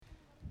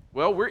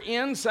Well, we're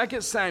in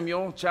 2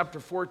 Samuel chapter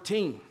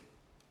 14.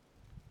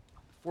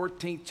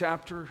 14th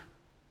chapter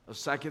of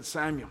 2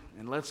 Samuel.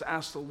 And let's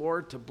ask the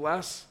Lord to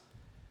bless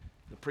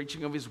the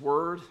preaching of His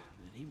Word,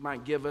 that He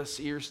might give us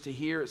ears to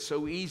hear. It's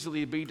so easily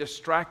to be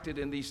distracted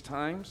in these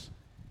times,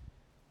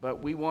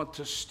 but we want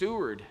to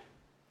steward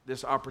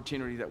this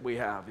opportunity that we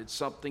have. It's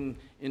something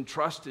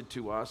entrusted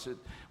to us.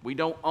 We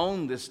don't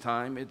own this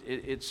time.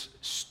 It's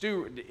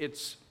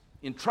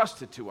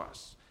entrusted to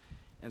us.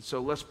 And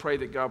so let's pray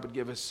that God would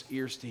give us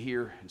ears to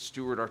hear and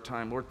steward our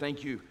time. Lord,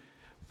 thank you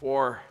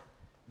for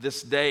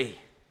this day.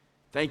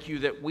 Thank you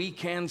that we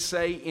can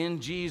say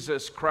in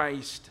Jesus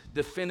Christ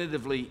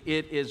definitively,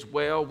 it is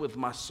well with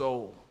my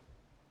soul.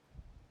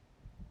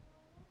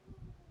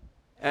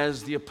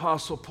 As the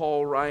Apostle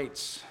Paul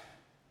writes,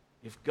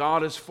 if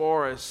God is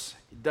for us,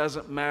 it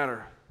doesn't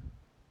matter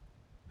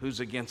who's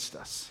against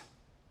us.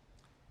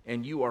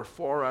 And you are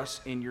for us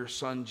in your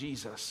Son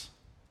Jesus.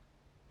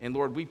 And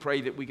Lord, we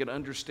pray that we could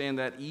understand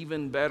that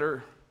even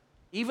better,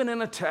 even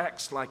in a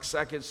text like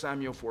 2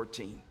 Samuel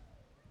 14.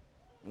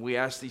 And we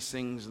ask these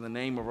things in the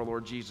name of our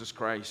Lord Jesus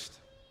Christ.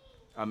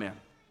 Amen.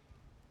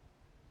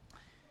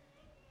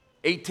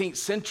 18th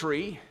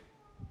century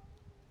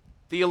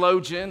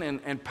theologian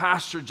and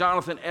pastor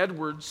Jonathan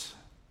Edwards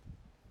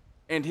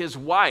and his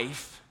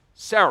wife,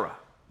 Sarah,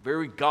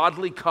 very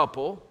godly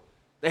couple.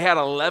 They had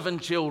 11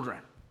 children,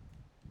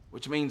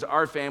 which means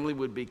our family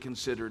would be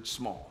considered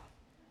small.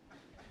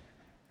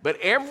 But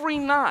every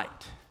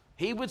night,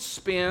 he would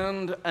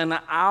spend an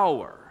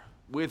hour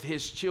with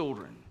his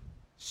children,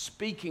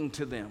 speaking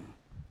to them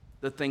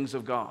the things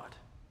of God,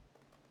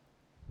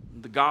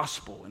 the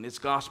gospel and its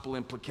gospel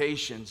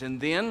implications.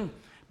 And then,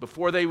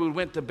 before they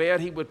went to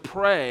bed, he would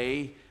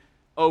pray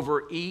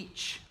over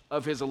each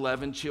of his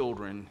 11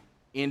 children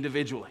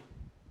individually.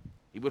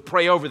 He would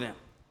pray over them.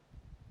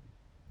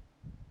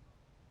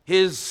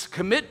 His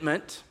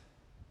commitment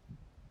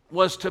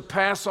was to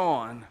pass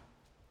on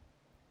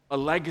a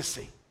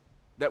legacy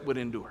that would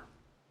endure.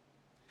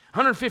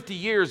 150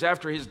 years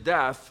after his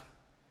death,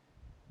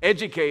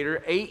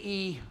 educator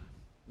A.E.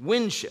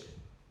 Winship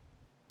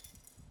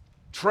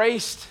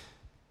traced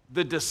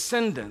the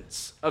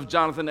descendants of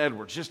Jonathan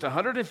Edwards, just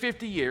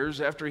 150 years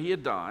after he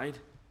had died,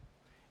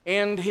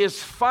 and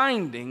his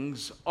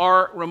findings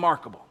are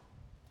remarkable,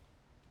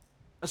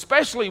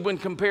 especially when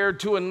compared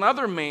to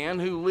another man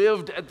who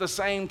lived at the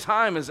same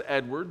time as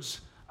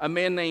Edwards, a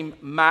man named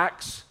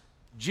Max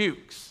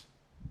Jukes.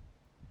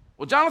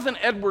 Well, Jonathan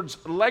Edwards'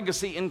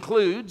 legacy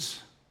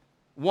includes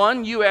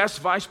one U.S.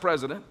 vice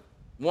president,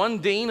 one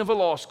dean of a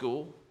law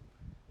school,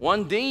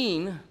 one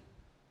dean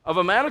of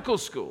a medical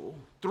school,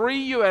 3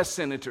 U.S.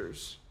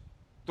 senators,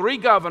 3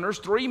 governors,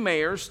 3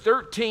 mayors,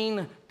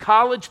 13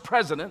 college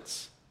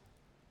presidents,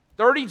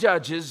 30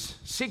 judges,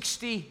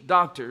 60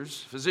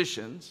 doctors,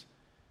 physicians,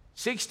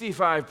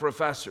 65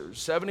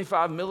 professors,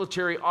 75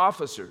 military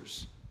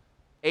officers,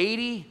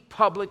 80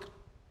 public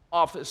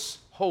office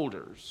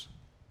holders,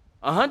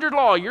 100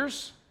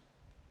 lawyers,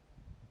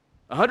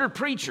 100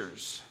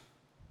 preachers,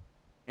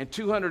 and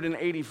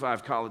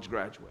 285 college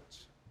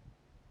graduates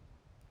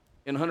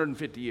in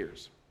 150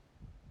 years.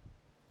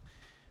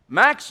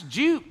 Max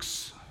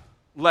Jukes'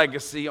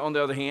 legacy, on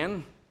the other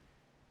hand,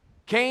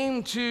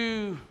 came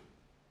to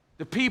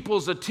the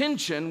people's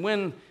attention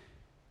when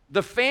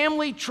the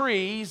family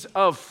trees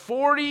of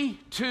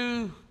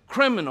 42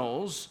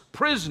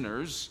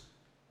 prisoners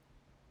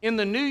in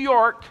the New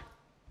York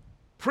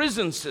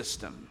prison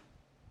system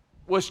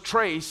was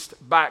traced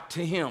back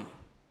to him.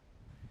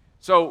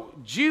 So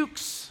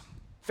Jukes'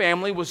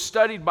 family was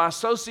studied by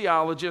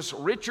sociologist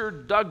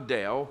Richard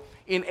Dugdale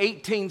in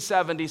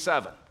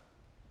 1877.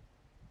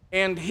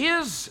 And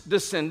his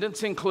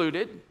descendants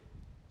included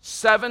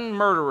 7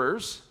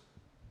 murderers,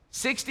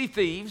 60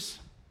 thieves,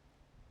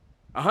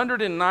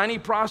 190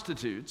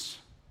 prostitutes,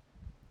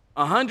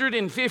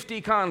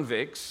 150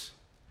 convicts,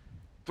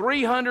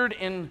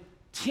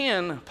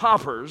 310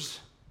 paupers,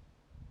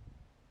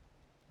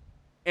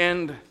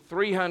 and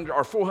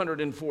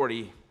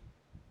 440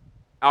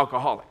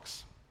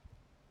 alcoholics.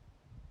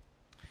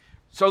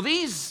 So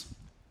these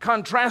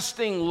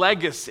contrasting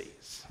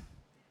legacies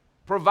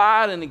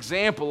provide an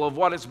example of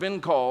what has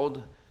been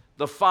called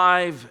the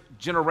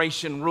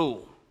 5-generation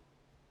rule.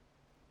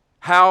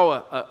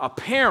 How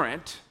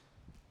parents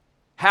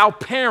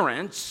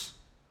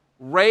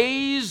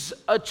raise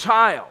a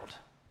child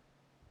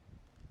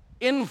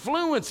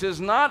influences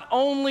not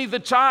only the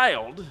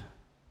child,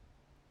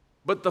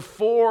 but the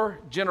 4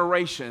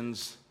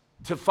 generations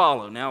to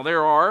follow. Now,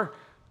 there are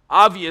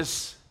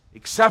obvious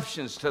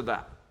exceptions to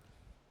that.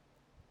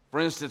 For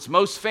instance,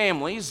 most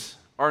families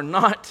are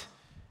not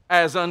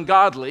as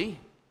ungodly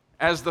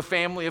as the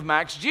family of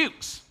Max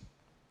Jukes,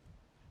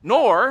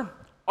 nor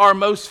are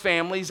most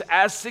families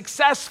as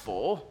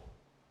successful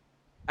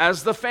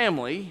as the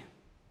family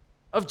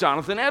of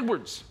Jonathan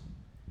Edwards.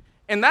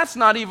 And that's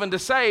not even to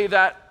say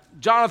that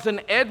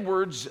Jonathan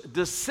Edwards'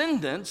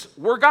 descendants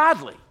were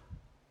godly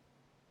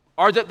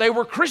or that they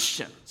were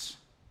Christians.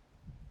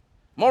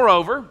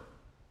 Moreover,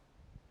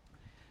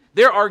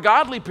 there are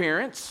godly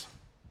parents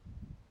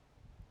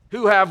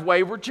who have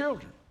wayward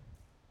children.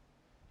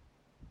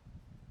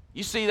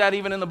 You see that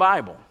even in the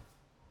Bible.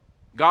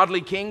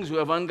 Godly kings who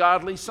have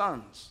ungodly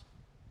sons.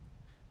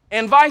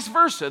 And vice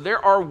versa.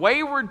 There are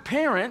wayward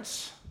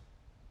parents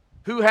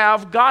who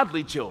have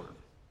godly children.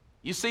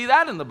 You see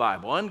that in the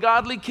Bible.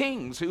 Ungodly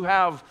kings who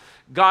have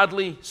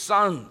godly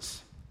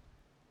sons.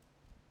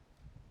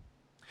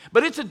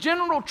 But it's a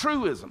general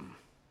truism.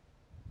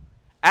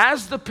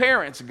 As the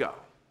parents go,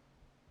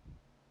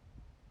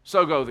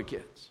 so go the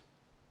kids.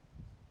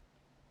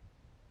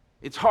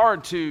 It's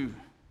hard to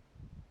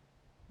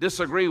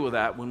disagree with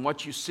that when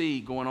what you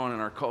see going on in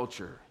our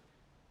culture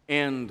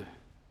and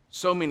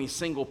so many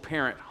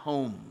single-parent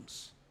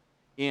homes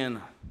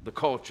in the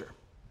culture.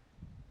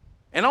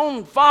 And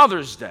on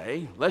Father's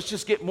Day, let's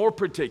just get more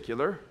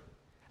particular,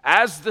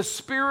 as the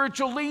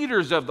spiritual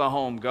leaders of the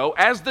home go,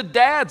 as the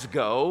dads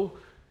go,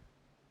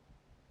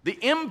 the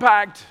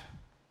impact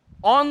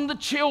on the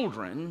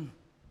children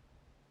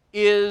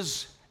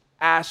is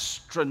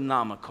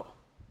astronomical,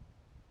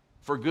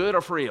 for good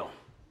or for ill.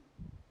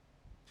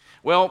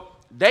 Well,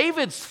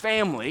 David's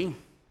family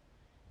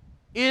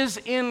is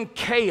in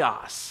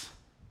chaos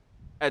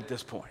at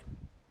this point,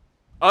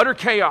 utter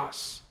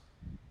chaos.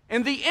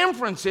 And the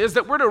inference is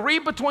that we're to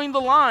read between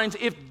the lines,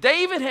 if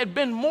David had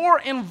been more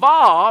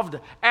involved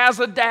as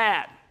a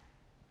dad,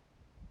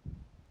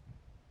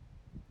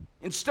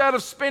 instead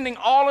of spending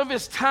all of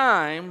his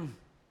time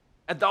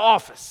at the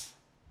office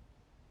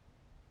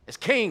as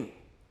king,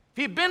 if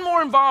he had been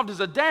more involved as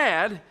a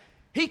dad,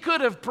 he could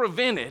have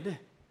prevented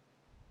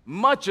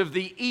much of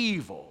the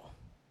evil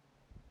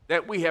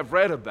that we have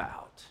read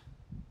about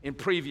in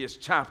previous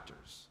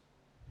chapters.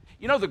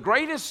 You know, the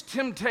greatest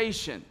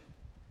temptation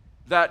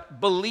that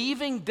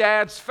believing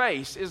dads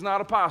face is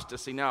not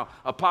apostasy. Now,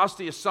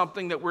 apostasy is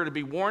something that we're to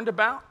be warned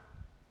about,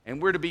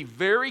 and we're to be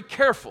very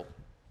careful.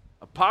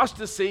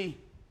 Apostasy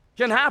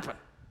can happen.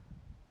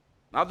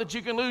 Not that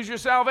you can lose your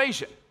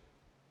salvation,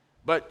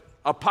 but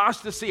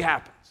apostasy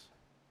happens.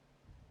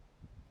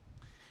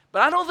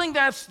 But I don't think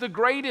that's the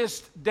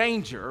greatest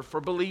danger for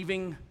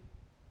believing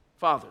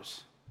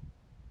fathers.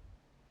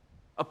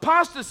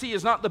 Apostasy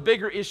is not the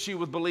bigger issue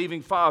with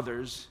believing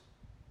fathers,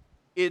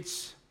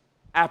 it's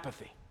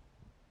apathy.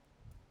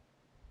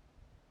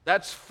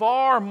 That's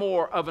far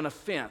more of an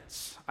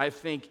offense, I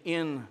think,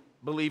 in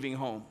believing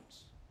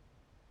homes.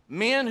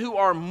 Men who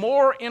are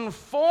more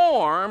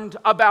informed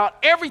about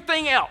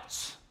everything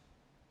else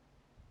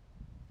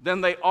than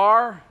they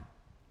are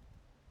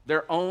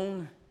their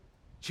own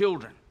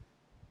children.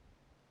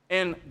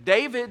 And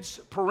David's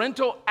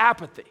parental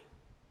apathy,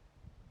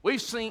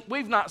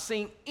 we've not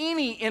seen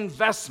any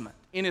investment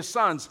in his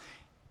sons.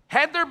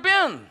 Had there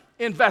been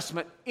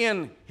investment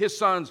in his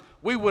sons,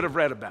 we would have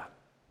read about it.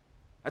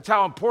 That's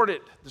how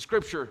important the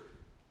Scripture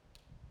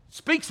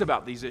speaks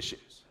about these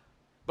issues.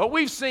 But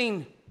we've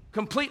seen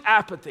complete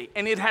apathy,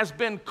 and it has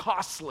been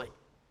costly.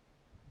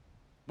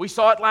 We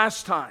saw it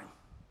last time.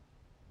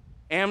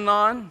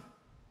 Amnon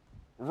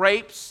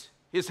rapes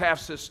his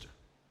half-sister.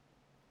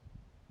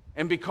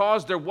 And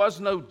because there was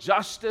no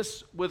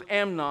justice with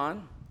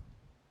Amnon,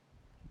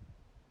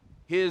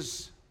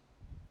 his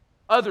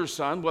other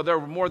son, well, there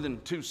were more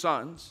than two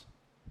sons,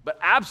 but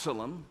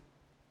Absalom,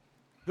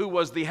 who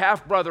was the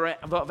half-brother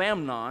of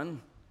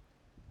Amnon,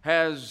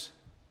 has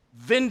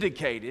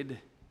vindicated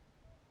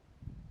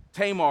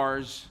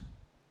Tamar's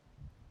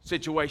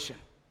situation.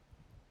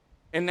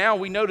 And now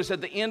we notice at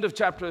the end of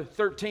chapter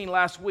 13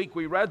 last week,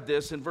 we read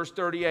this in verse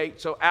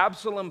 38. So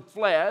Absalom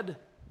fled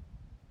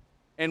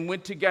and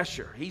went to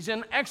Geshur. He's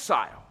in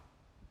exile.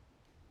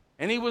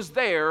 And he was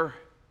there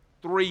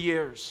 3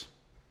 years.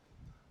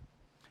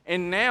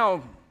 And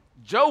now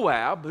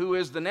Joab, who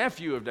is the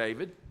nephew of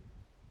David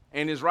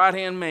and his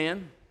right-hand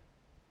man,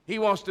 he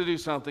wants to do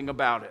something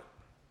about it.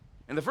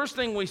 And the first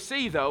thing we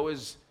see, though,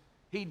 is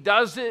he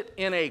does it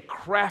in a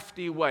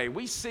crafty way.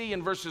 We see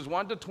in verses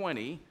 1 to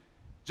 20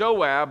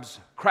 Joab's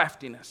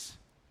craftiness.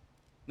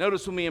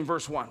 Notice with me in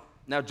verse 1.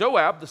 Now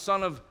Joab, the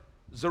son of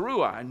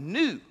Zeruiah,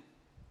 knew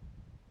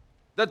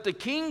that the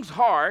king's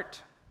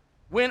heart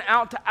went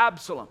out to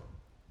Absalom.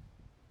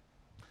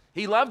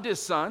 He loved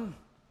his son,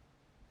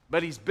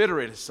 but he's bitter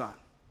at his son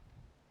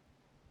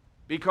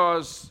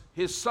because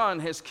his son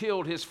has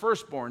killed his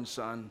firstborn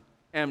son,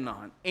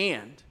 Amnon.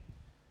 And,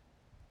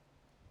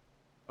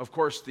 of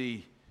course,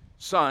 the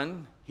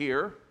son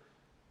here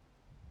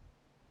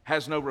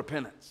has no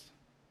repentance.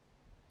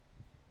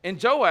 And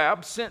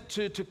Joab sent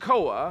to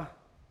Tekoa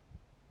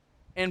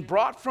and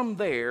brought from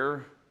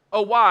there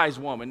a wise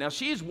woman. Now,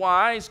 she's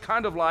wise,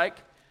 kind of like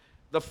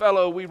the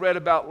fellow we read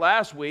about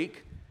last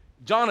week,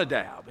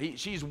 Jonadab.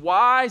 She's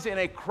wise in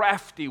a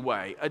crafty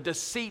way, a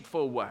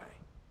deceitful way.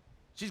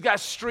 She's got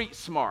street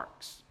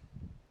smarts.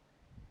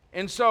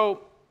 And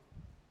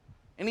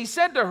he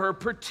said to her,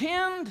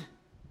 pretend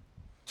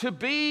to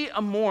be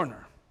a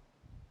mourner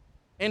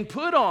and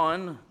put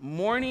on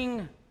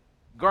mourning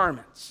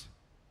garments.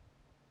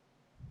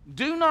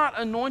 Do not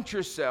anoint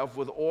yourself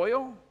with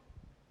oil,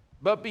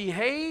 but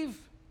behave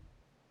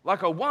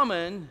like a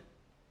woman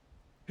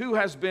who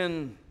has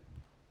been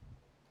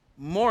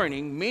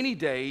mourning many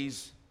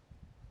days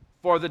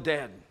for the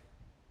dead.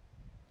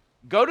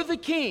 Go to the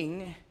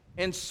king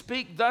and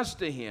speak thus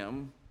to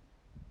him.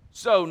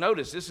 So,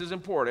 notice, this is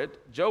important.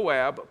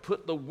 Joab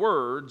put the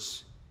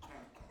words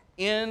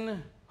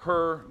in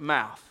her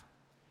mouth.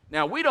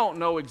 Now, we don't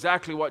know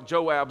exactly what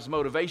Joab's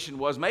motivation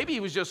was. Maybe he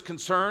was just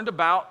concerned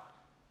about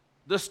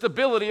the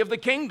stability of the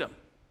kingdom.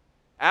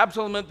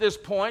 Absalom at this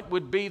point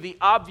would be the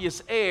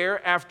obvious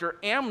heir after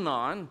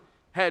Amnon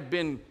had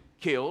been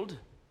killed.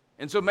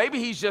 And so maybe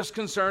he's just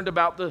concerned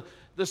about the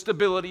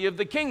stability of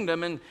the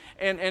kingdom. And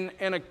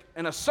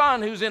a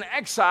son who's in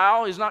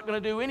exile is not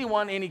going to do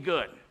anyone any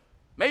good.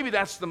 Maybe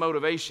that's the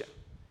motivation.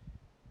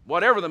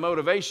 Whatever the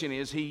motivation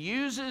is, he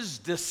uses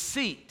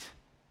deceit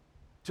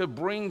to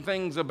bring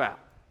things about.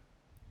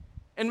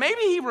 And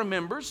maybe he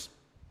remembers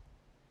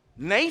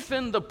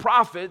Nathan the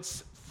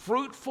prophet's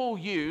fruitful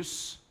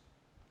use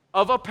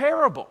of a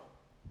parable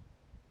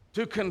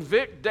to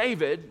convict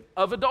David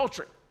of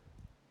adultery.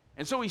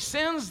 And so he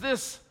sends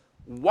this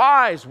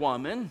wise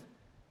woman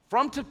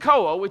from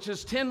Tekoa, which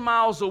is 10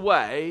 miles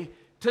away,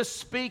 to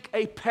speak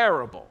a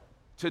parable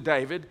to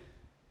David,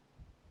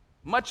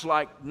 much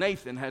like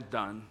Nathan had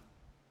done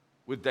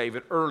with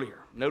David earlier.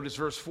 Notice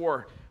verse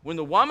 4. When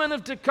the woman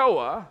of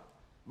Tekoa,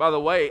 by the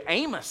way,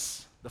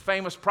 Amos, the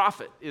famous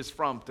prophet, is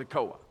from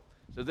Tekoa.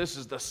 So this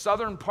is the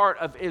southern part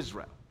of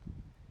Israel.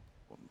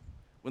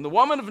 When the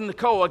woman of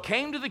Tekoa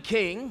came to the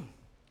king,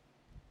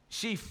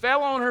 she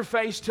fell on her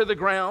face to the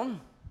ground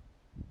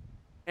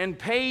and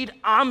paid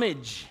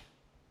homage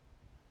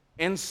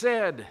and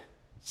said,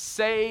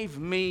 "Save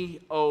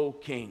me, O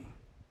king."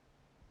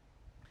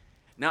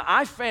 Now,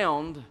 I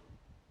found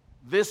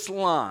this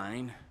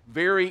line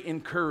very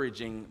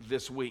encouraging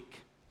this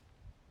week.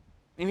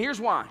 And here's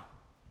why.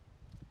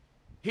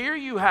 Here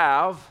you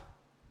have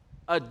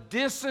a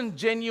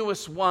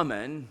disingenuous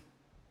woman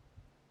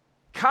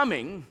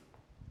coming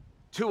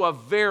to a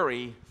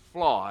very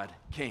flawed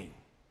king.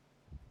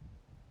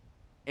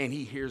 And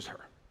he hears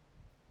her.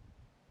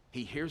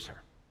 He hears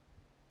her.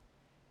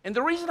 And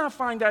the reason I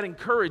find that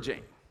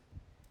encouraging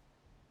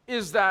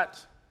is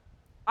that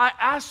I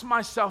ask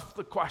myself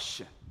the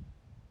question,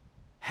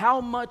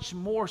 how much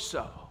more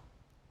so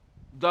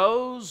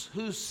those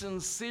who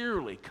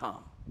sincerely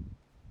come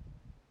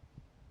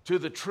to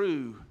the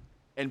true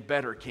and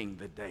better king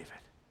than David?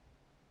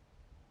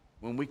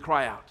 When we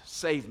cry out,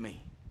 "Save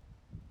me,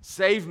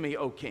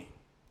 O king."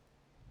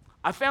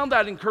 I found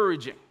that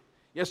encouraging.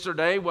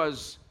 Yesterday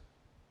was,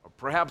 or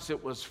perhaps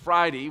it was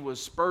Friday,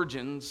 was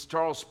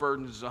Charles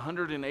Spurgeon's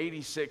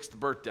 186th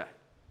birthday.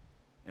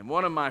 And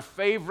one of my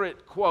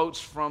favorite quotes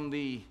from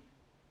the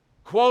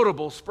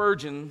quotable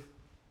Spurgeon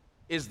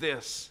is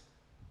this: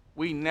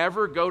 "We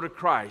never go to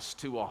Christ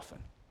too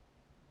often."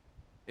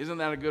 Isn't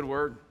that a good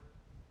word?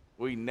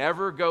 We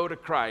never go to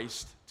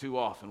Christ too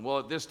often. Well,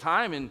 at this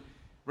time in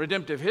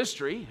redemptive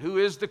history, who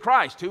is the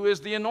Christ? Who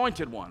is the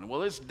anointed one?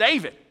 Well, it's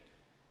David.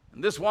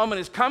 And this woman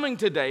is coming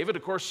to David.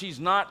 Of course, she's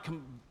not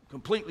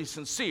completely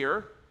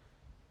sincere.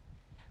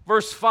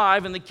 Verse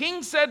 5, "And the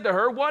king said to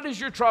her, 'What is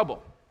your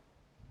trouble?'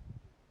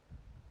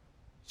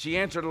 She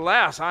answered,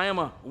 'Alas, I am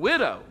a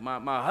widow.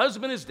 My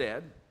husband is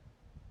dead,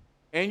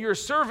 and your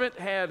servant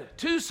had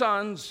 2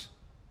 sons,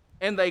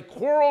 and they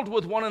quarreled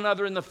with one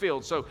another in the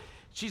field.'" So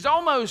she's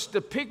almost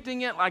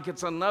depicting it like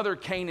it's another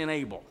Cain and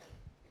Abel.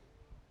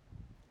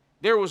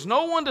 "There was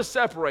no one to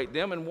separate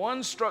them, and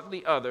one struck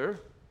the other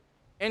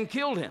and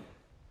killed him.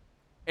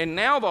 And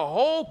now the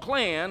whole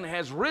clan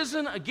has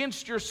risen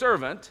against your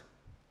servant,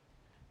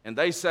 and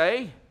they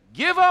say,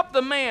 'Give up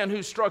the man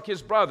who struck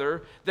his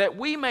brother, that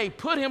we may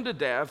put him to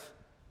death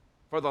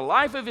for the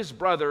life of his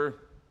brother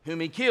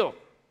whom he killed.'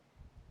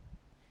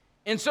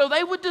 And so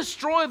they would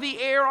destroy the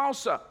heir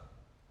also.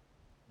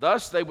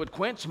 Thus they would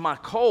quench my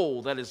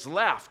coal that is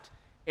left,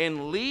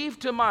 and leave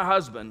to my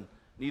husband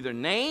neither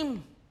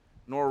name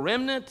nor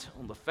remnant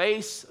on the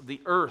face of the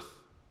earth."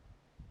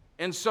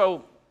 And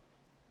so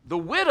the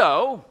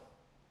widow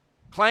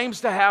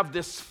claims to have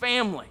this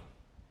family,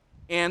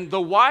 and the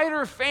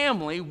wider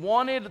family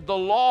wanted the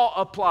law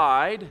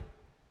applied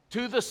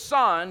to the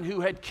son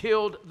who had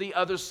killed the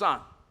other son.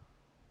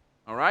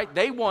 All right?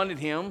 They wanted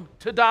him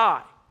to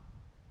die.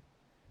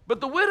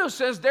 But the widow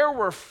says there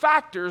were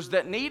factors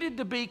that needed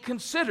to be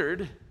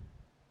considered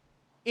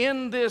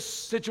in this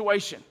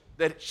situation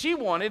that she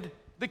wanted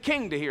the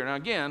king to hear. Now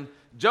again,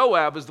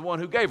 Joab is the one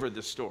who gave her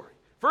this story.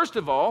 First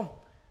of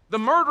all, the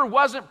murder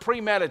wasn't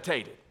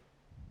premeditated.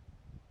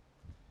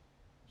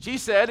 She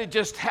said it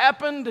just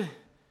happened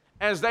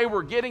as they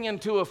were getting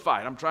into a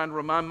fight. I'm trying to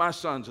remind my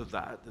sons of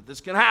that this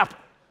can happen.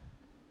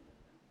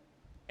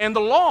 And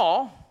the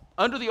law,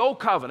 under the Old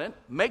Covenant,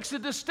 makes a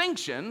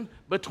distinction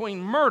between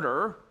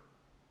murder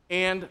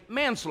and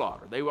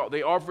manslaughter.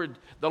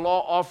 The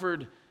law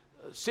offered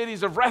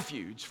cities of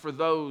refuge for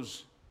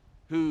those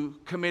who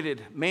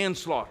committed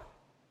manslaughter.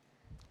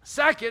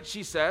 Second,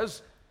 she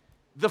says,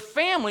 the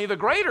family, the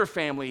greater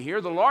family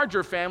here, the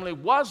larger family,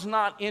 was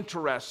not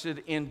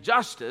interested in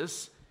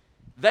justice.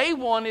 They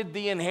wanted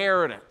the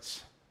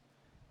inheritance.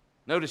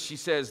 Notice she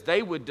says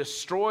they would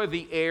destroy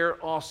the heir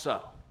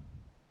also.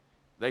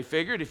 They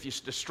figured if you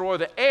destroy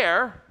the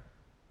heir,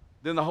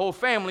 then the whole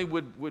family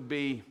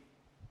would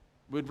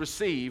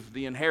receive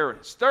the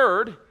inheritance.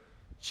 Third,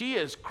 she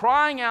is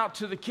crying out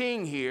to the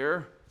king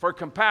here for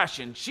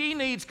compassion. She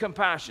needs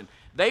compassion.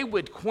 They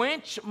would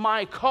quench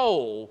my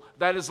coal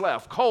that is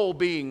left. Coal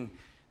being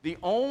the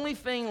only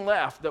thing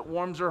left that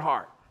warms her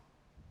heart.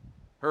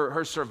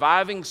 Her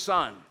surviving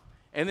son.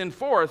 And then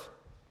fourth,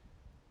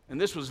 and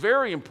this was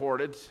very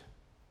important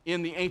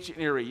in the ancient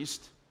Near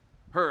East,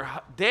 her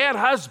dead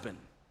husband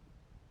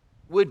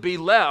would be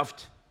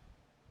left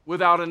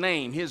without a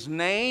name. His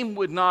name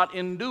would not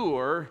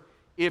endure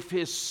if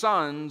his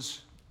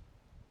sons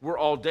were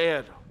all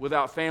dead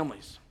without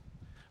families.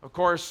 Of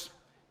course,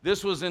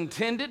 this was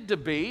intended to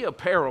be a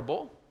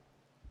parable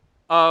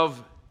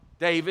of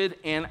David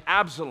and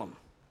Absalom.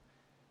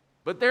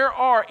 But there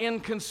are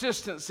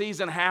inconsistencies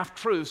and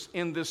half-truths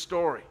in this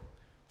story.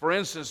 For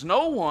instance,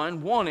 no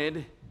one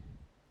wanted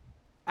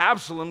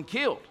Absalom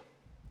killed,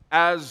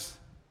 as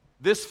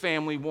this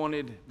family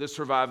wanted the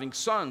surviving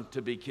son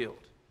to be killed.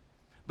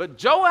 But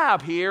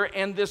Joab here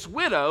and this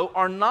widow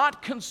are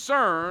not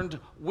concerned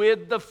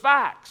with the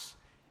facts.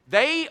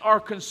 They are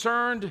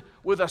concerned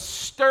with a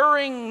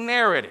stirring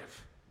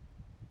narrative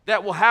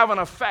that will have an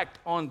effect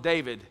on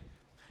David.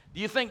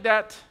 Do you think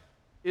that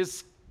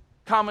is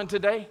common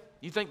today?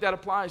 You think that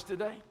applies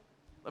today?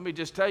 Let me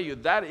just tell you,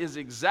 that is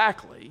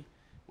exactly,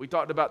 we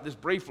talked about this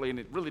briefly, and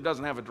it really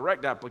doesn't have a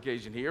direct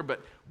application here,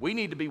 but we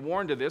need to be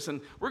warned of this,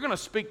 and we're going to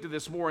speak to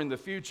this more in the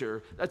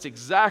future. That's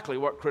exactly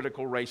what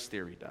critical race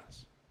theory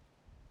does.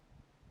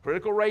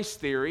 Critical race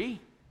theory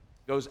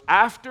goes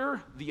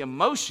after the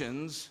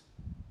emotions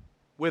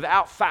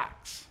without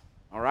facts,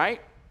 all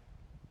right?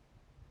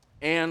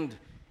 And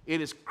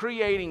it is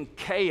creating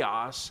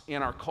chaos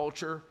in our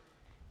culture.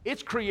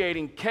 It's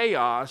creating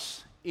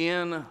chaos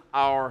in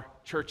our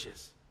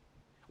churches.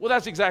 Well,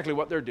 that's exactly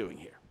what they're doing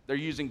here. They're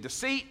using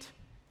deceit,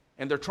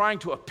 and they're trying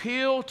to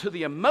appeal to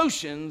the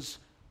emotions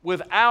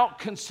without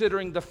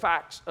considering the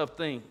facts of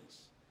things.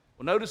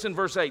 Well, notice in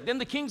verse 8, then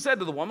the king said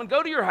to the woman,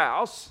 go to your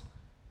house,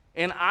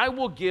 and I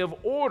will give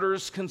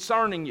orders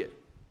concerning you.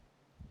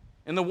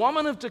 And the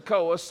woman of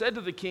Tekoa said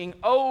to the king,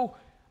 oh,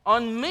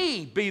 on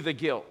me be the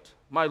guilt,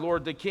 my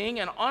lord the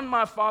king, and on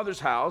my father's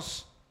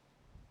house.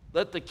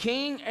 Let the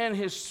king and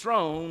his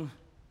throne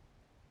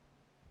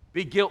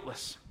be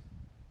guiltless.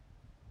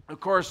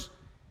 Of course,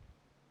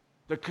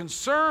 the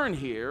concern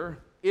here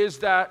is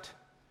that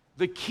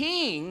the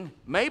king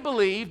may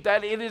believe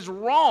that it is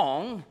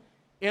wrong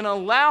in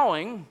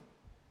allowing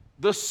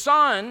the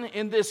son,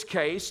 in this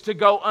case, to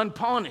go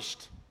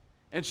unpunished.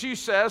 And she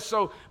says,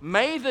 so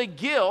may the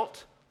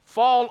guilt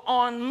fall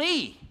on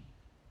me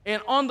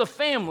and on the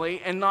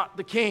family and not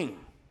the king.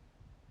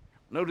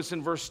 Notice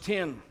in verse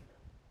 10,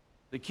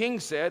 the king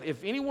said,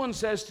 if anyone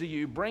says to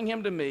you, bring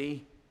him to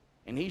me,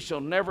 and he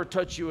shall never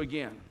touch you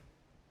again.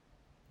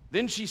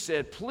 Then she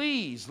said,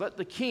 please let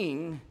the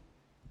king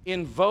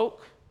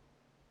invoke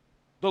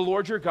the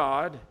Lord your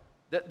God,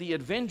 that the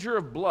avenger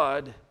of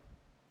blood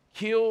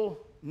kill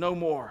no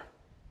more,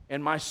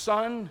 and my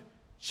son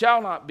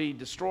shall not be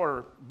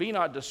destroyed, be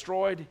not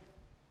destroyed.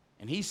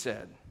 And he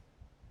said,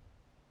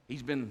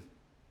 he's been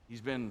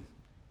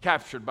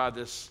captured by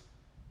this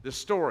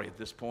story at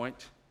this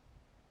point.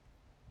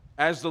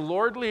 As the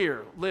Lord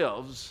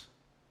lives,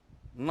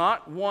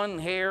 not one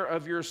hair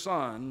of your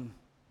son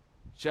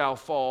shall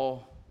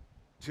fall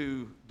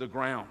to the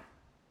ground.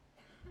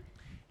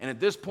 And at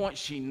this point,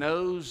 she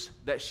knows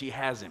that she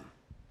has him.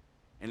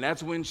 And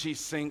that's when she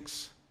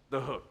sinks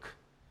the hook.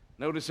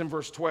 Notice in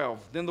verse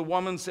 12, then the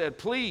woman said,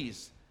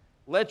 please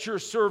let your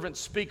servant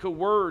speak a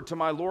word to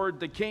my lord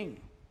the king.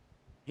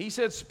 He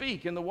said,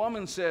 speak. And the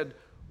woman said,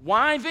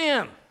 why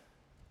then?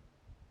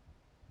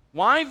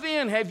 Why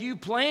then have you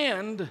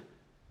planned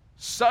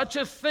such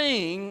a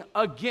thing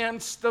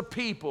against the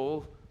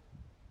people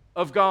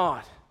of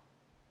God?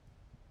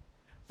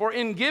 For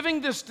in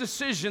giving this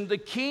decision, the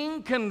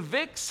king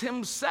convicts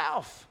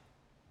himself.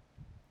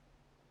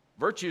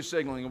 Virtue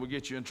signaling will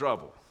get you in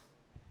trouble.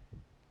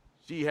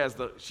 She has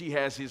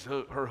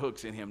her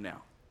hooks in him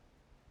now.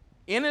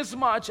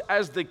 Inasmuch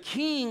as the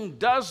king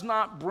does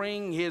not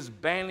bring his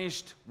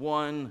banished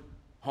one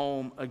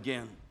home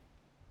again.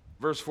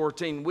 Verse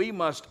 14, we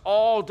must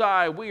all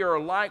die. We are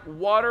like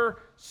water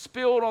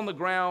spilled on the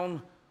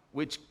ground,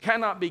 which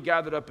cannot be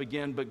gathered up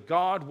again, but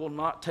God will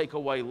not take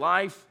away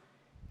life.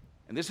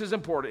 And this is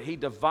important. He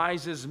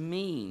devises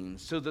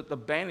means so that the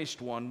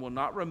banished one will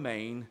not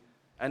remain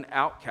an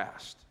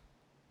outcast.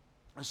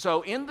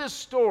 So in this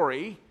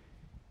story,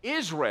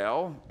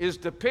 Israel is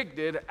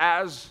depicted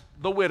as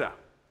the widow.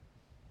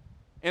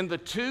 And the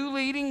two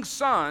leading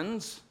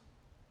sons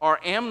are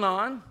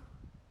Amnon,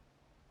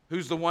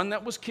 who's the one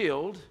that was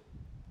killed,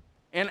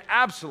 and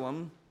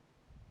Absalom,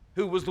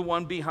 who was the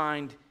one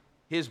behind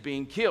his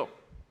being killed.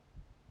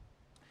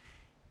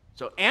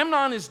 So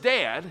Amnon is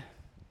dead,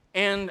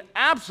 and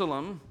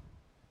Absalom,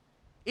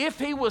 if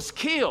he was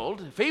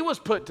killed, if he was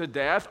put to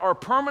death or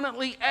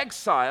permanently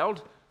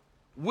exiled,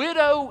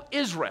 widow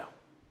Israel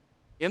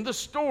in the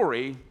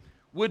story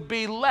would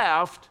be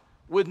left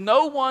with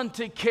no one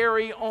to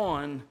carry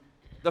on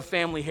the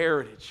family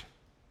heritage.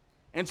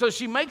 And so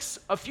she makes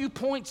a few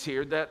points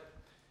here that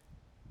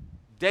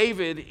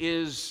David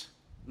is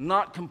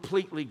not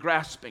completely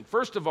grasping.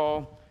 First of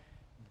all,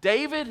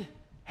 David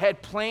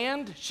had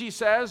planned, she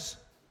says,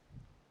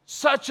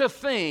 such a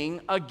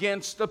thing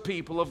against the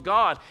people of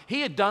God.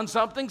 He had done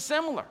something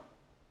similar.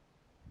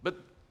 But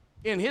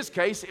in his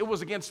case, it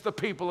was against the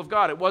people of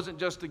God. It wasn't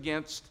just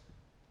against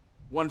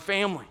one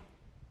family.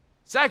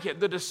 Second,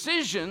 the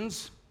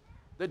decisions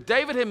that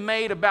David had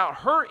made about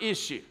her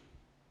issue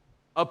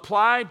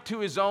applied to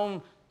his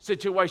own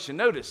situation.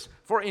 Notice,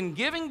 for in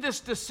giving this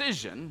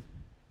decision,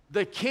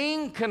 the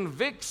king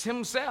convicts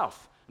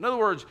himself. In other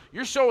words,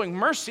 you're showing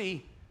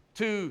mercy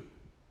to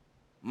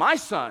my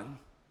son,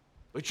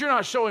 but you're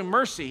not showing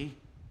mercy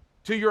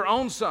to your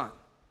own son.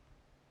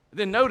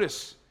 Then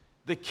notice,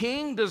 the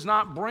king does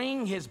not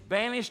bring his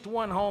banished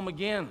one home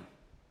again.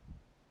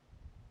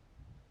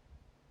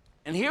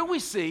 And here we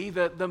see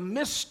the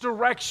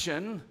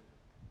misdirection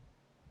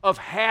of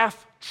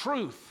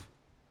half-truth,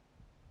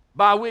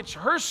 by which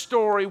her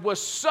story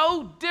was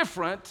so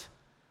different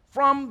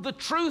from the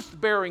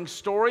truth-bearing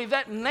story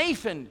that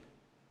Nathan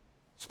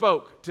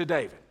spoke to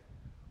David.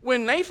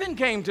 When Nathan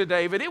came to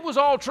David, it was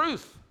all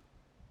truth.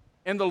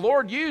 And the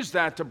Lord used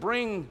that to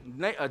bring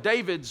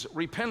David's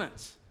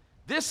repentance.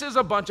 This is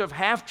a bunch of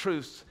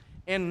half-truths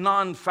and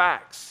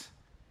non-facts.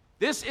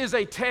 This is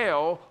a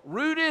tale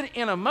rooted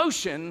in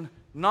emotion,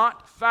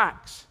 not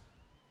facts.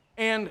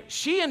 And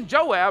she and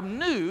Joab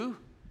knew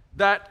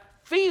that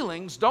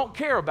feelings don't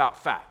care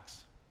about facts.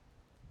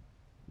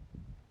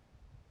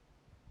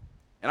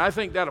 And I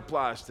think that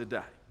applies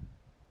today.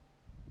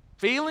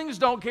 Feelings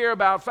don't care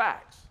about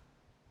facts.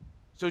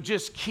 So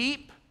just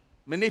keep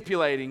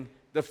manipulating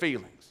the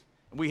feelings.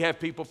 And we have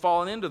people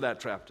falling into that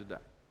trap today.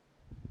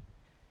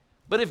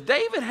 But if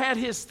David had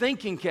his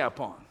thinking cap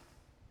on,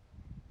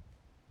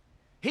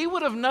 he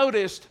would have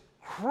noticed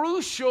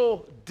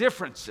crucial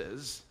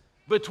differences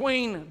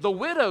between the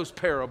widow's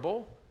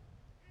parable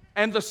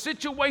and the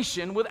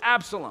situation with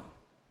Absalom.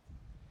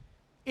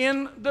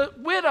 In the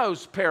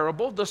widow's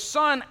parable, the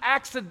son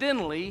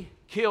accidentally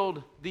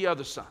killed the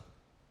other son.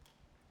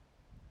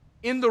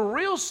 In the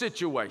real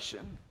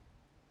situation,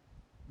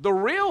 the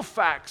real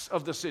facts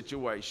of the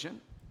situation,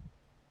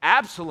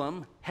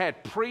 Absalom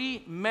had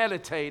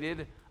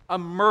premeditated a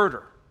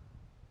murder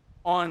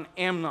on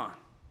Amnon.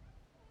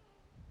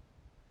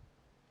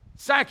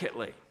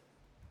 Secondly,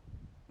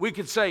 we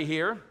could say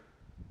here,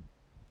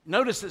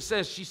 notice it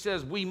says, she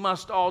says, we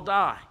must all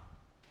die.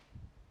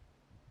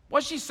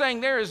 What she's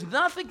saying there is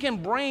nothing can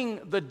bring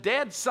the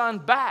dead son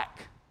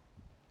back.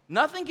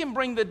 Nothing can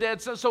bring the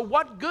dead son. So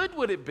what good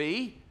would it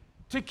be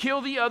to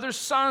kill the other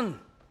son?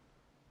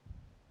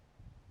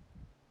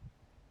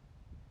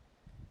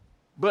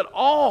 But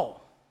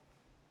all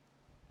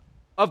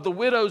of the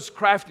widow's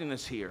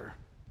craftiness here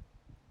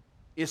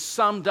is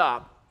summed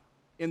up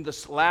in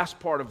this last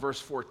part of verse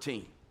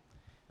 14.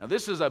 Now,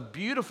 this is a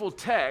beautiful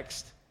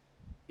text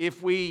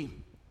if we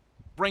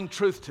bring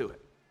truth to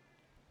it.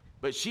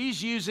 But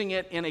she's using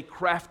it in a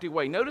crafty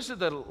way. Notice at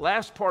the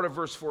last part of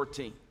verse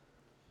 14.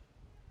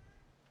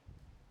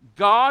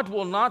 God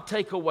will not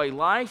take away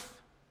life,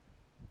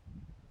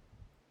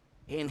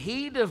 and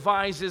he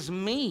devises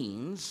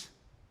means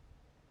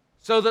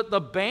so that the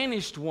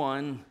banished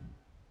one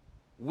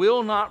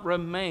will not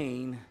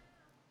remain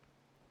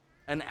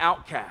an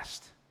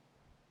outcast.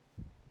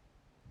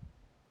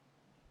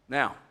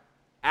 Now,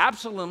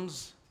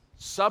 Absalom's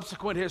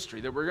subsequent history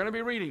that we're going to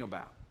be reading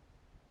about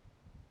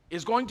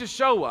is going to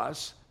show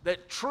us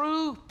that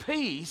true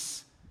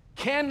peace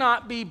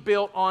cannot be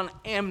built on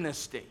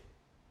amnesty.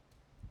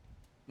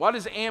 What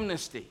is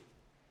amnesty?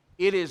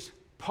 It is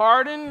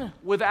pardon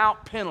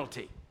without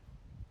penalty.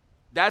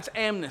 That's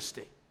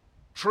amnesty.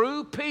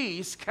 True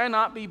peace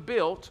cannot be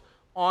built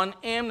on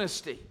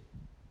amnesty.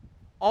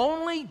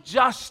 Only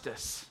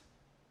justice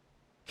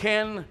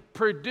can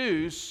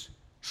produce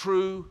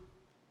true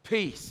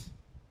peace.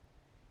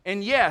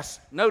 And yes,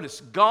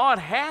 notice, God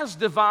has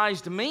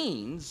devised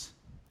means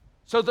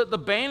so that the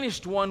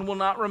banished one will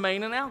not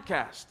remain an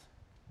outcast.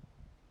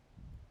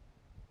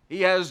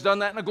 He has done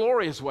that in a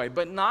glorious way,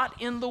 but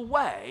not in the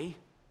way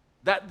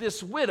that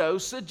this widow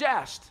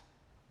suggests,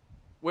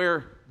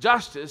 where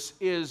justice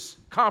is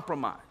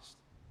compromised.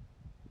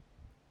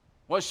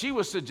 What she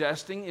was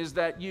suggesting is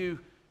that you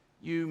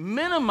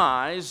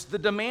minimize the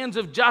demands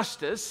of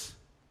justice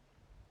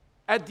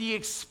at the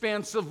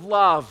expense of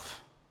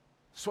love.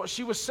 That's what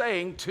she was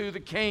saying to the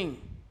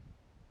king.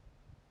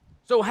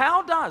 So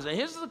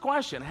here's the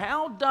question,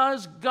 how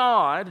does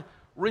God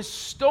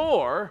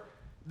restore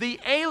the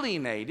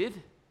alienated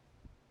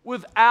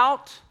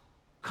without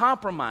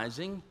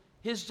compromising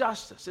his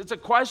justice? It's a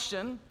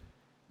question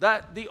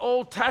that the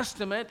Old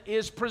Testament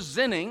is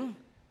presenting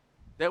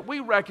that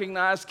we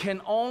recognize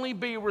can only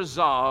be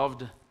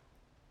resolved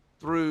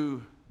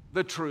through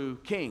the true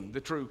King,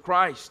 the true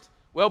Christ.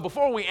 Well,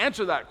 before we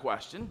answer that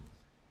question,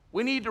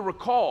 we need to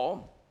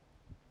recall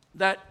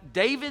that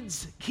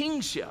David's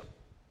kingship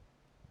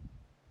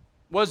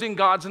was in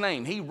God's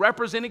name. He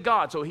represented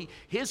God, so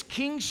his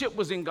kingship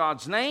was in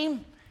God's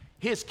name,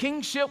 His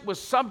kingship was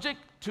subject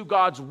to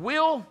God's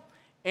will,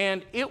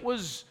 and it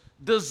was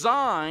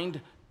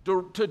designed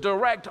to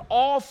direct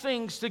all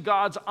things to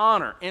God's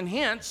honor. And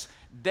hence,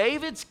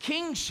 David's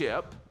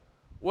kingship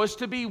was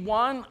to be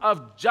one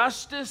of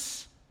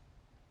justice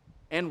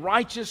and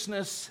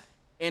righteousness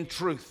and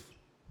truth,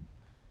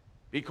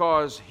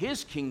 because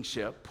his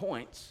kingship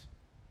points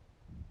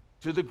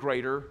to the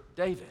greater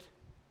David,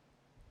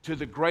 to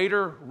the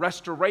greater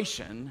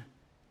restoration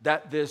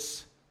that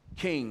this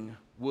king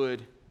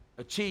would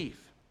achieve.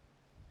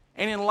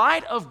 And in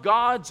light of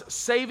God's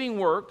saving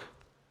work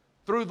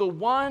through the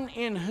one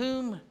in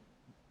whom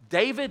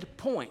David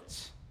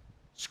points,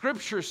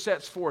 Scripture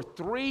sets forth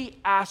three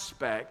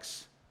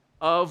aspects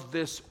of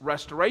this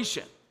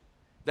restoration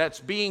that's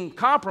being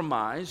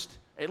compromised,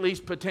 at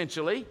least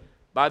potentially,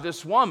 by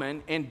this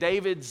woman and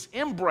David's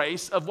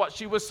embrace of what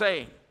she was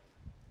saying.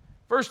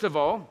 First of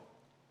all,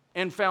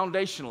 and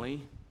foundationally,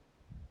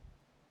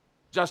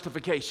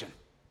 justification.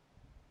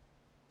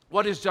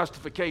 What is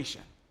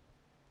justification?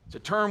 It's a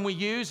term we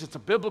use, it's a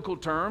biblical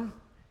term.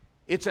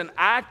 It's an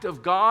act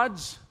of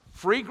God's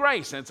free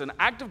grace, and it's an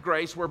act of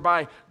grace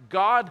whereby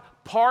God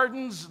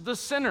pardons the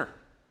sinner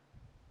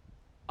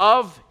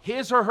of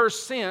his or her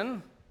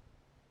sin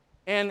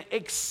and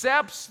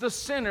accepts the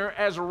sinner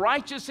as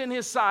righteous in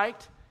his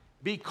sight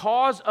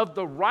because of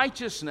the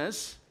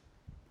righteousness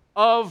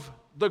of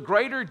the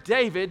greater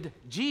David,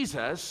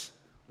 Jesus,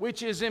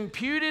 which is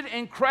imputed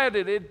and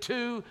credited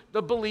to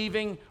the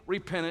believing,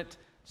 repentant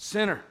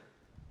sinner.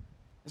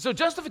 And so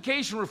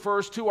justification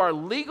refers to our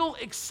legal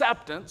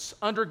acceptance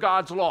under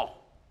God's law.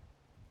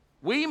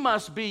 We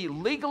must be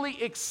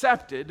legally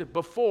accepted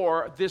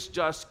before this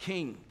just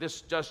king,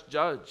 this just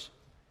judge.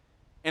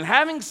 And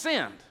having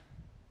sinned,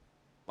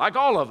 like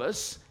all of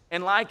us,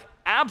 and like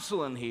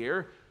Absalom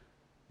here,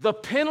 the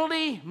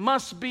penalty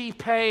must be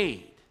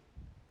paid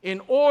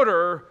in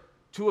order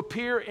to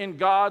appear in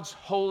God's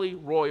holy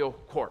royal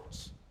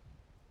courts.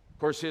 Of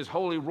course, his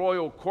holy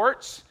royal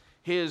courts,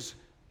 his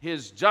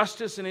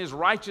justice and his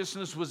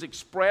righteousness was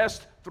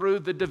expressed through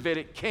the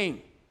Davidic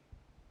king.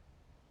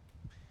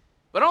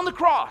 But on the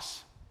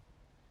cross,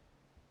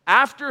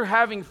 after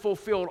having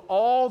fulfilled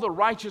all the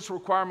righteous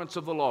requirements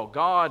of the law,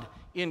 God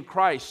in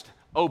Christ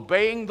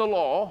obeying the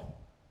law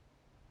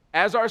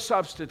as our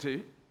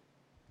substitute,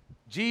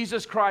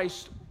 Jesus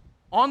Christ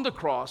on the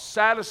cross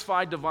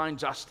satisfied divine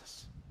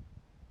justice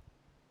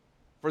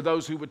for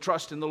those who would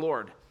trust in the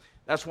Lord.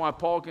 That's why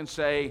Paul can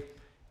say,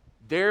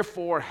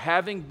 therefore,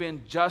 having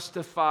been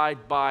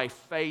justified by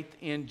faith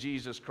in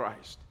Jesus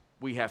Christ,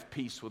 we have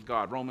peace with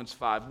God. Romans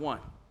 5:1.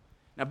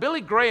 Now,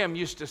 Billy Graham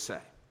used to say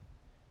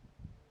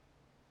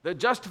that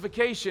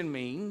justification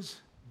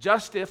means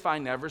just if I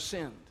never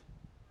sinned.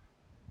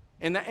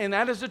 And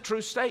that is a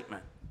true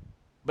statement,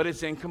 but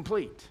it's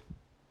incomplete.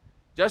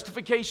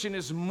 Justification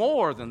is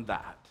more than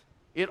that.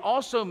 It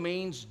also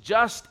means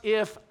just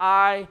if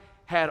I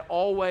had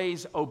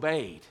always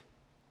obeyed.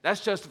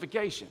 That's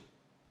justification.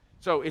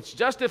 So it's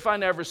just if I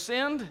never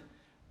sinned,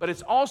 but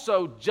it's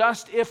also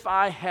just if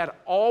I had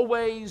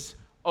always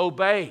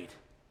obeyed.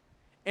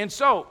 And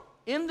so,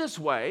 in this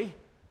way,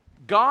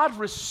 God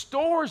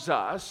restores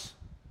us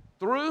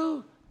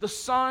through the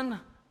Son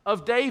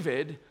of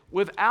David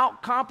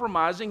without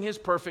compromising his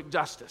perfect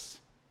justice.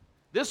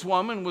 This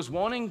woman was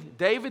wanting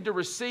David to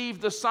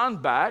receive the son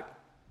back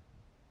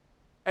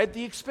at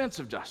the expense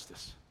of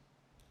justice.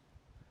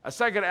 A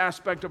second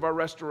aspect of our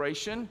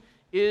restoration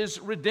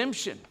is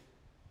redemption,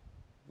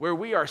 where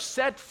we are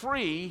set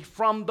free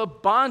from the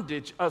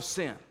bondage of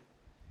sin.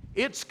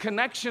 Its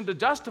connection to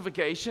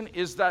justification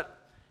is that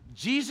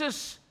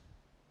Jesus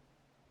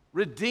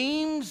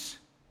redeems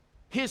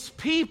his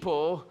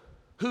people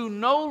who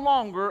no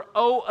longer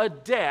owe a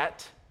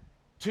debt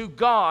to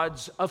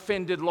God's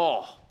offended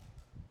law.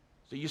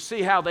 So you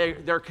see how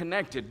they're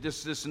connected.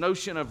 This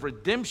notion of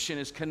redemption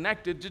is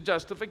connected to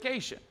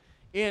justification.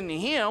 In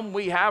him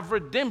we have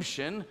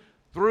redemption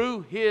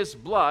through his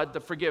blood, the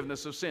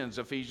forgiveness of sins,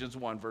 Ephesians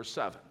 1, verse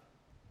 7.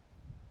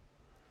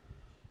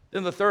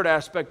 Then the third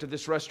aspect of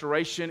this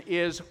restoration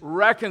is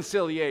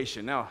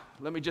reconciliation. Now,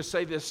 let me just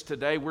say this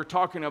today. We're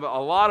talking a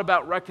lot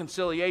about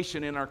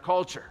reconciliation in our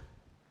culture.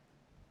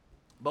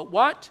 But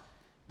what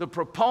the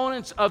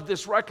proponents of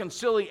this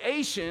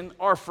reconciliation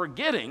are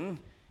forgetting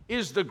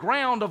is the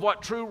ground of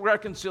what true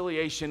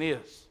reconciliation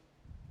is.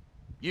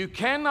 You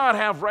cannot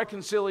have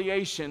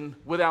reconciliation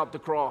without the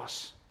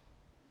cross.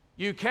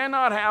 You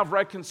cannot have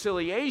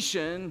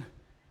reconciliation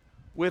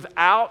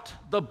without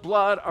the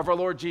blood of our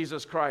Lord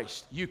Jesus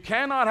Christ. You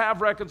cannot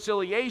have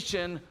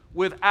reconciliation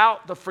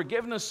without the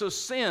forgiveness of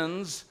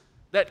sins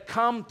that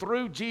come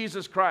through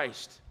Jesus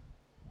Christ.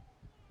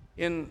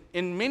 In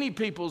many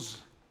people's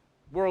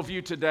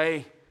worldview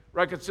today,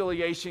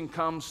 reconciliation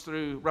comes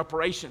through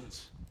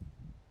reparations.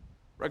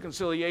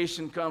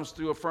 Reconciliation comes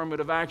through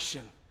affirmative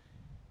action,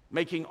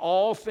 making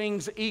all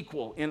things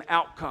equal in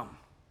outcome.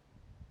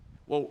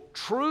 Well,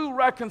 true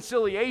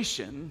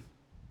reconciliation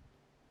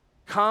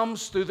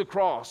comes through the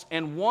cross.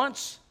 And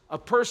once a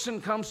person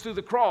comes through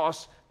the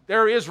cross,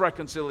 there is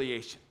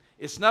reconciliation.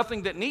 It's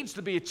nothing that needs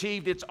to be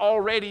achieved. It's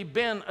already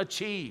been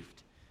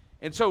achieved.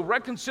 And so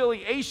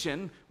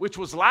reconciliation, which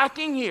was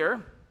lacking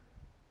here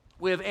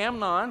with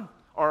Amnon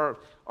or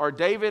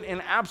David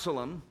and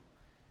Absalom,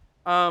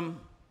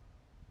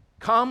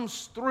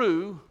 comes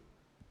through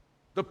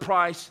the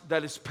price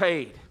that is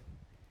paid.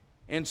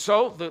 And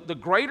so the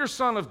greater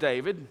son of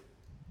David,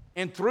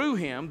 and through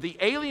him, the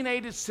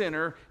alienated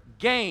sinner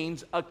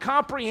gains a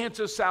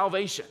comprehensive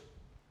salvation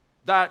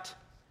that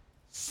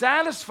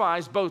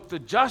satisfies both the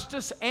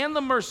justice and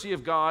the mercy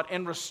of God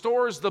and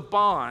restores the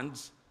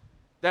bonds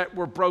that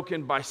were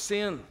broken by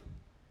sin.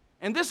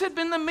 And this had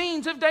been the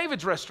means of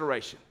David's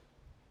restoration.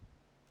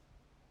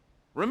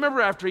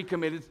 Remember, after he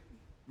committed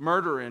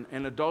murder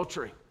and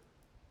adultery,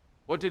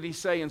 what did he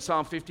say in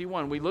Psalm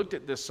 51? We looked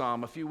at this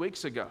psalm a few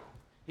weeks ago.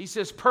 He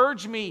says,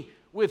 "Purge me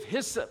with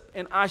hyssop,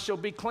 and I shall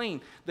be clean."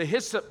 The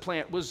hyssop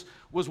plant was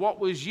what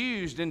was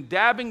used in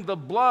dabbing the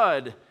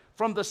blood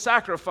from the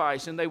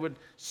sacrifice, and they would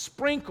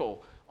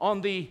sprinkle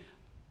on the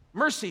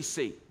mercy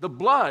seat the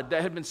blood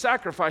that had been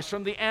sacrificed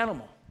from the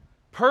animal.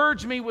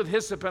 "Purge me with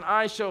hyssop, and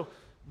I shall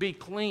be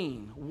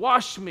clean.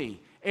 Wash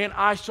me, and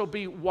I shall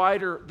be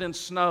whiter than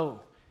snow."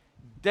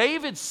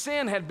 David's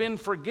sin had been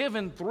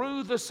forgiven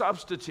through the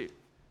substitute,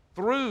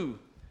 through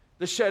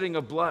the shedding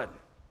of blood.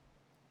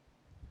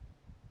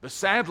 But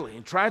sadly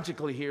and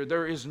tragically here,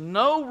 there is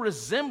no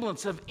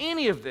resemblance of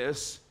any of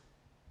this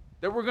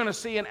that we're going to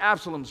see in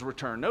Absalom's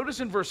return. Notice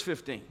in verse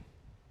 15.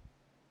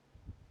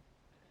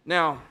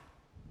 "Now,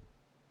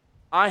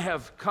 I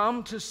have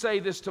come to say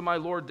this to my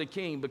lord the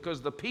king,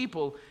 because the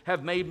people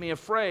have made me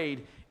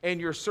afraid,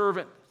 and your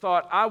servant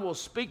thought, I will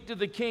speak to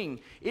the king.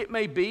 It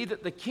may be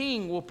that the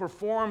king will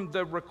perform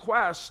the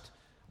request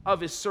of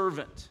his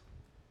servant.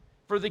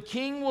 For the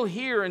king will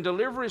hear and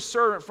deliver his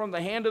servant from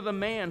the hand of the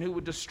man who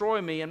would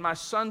destroy me and my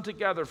son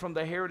together from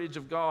the heritage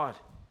of God.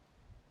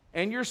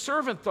 And your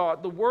servant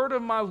thought, the word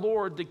of my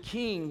lord the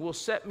king will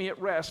set me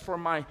at rest, for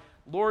my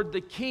lord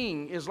the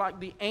king is like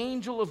the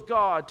angel of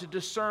God to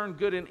discern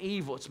good and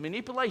evil." It's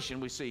manipulation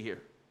we see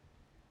here.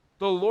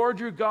 "The Lord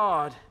your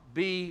God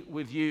be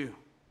with you."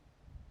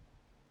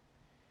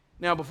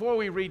 Now, before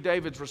we read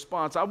David's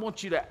response, I want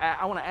to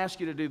ask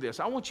you to do this.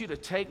 I want you to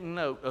take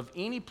note of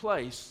any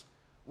place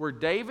where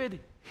David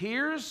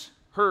hears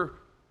her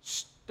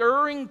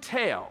stirring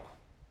tale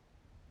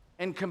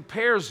and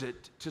compares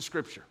it to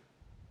Scripture.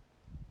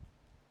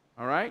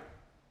 All right?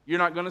 You're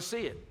not going to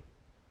see it.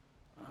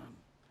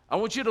 I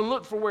want you to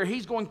look for where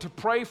he's going to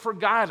pray for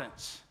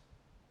guidance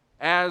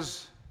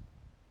as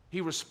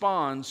he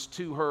responds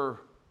to her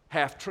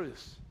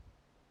half-truths.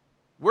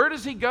 Where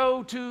does he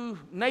go to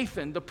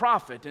Nathan, the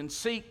prophet, and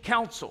seek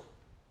counsel?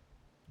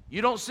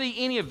 You don't see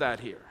any of that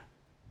here.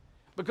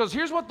 Because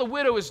here's what the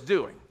widow is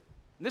doing.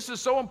 And this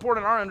is so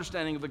important in our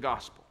understanding of the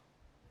gospel.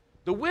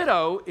 The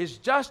widow is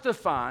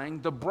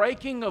justifying the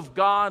breaking of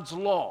God's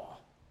law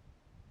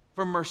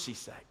for mercy's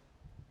sake.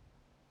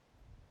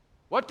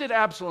 What did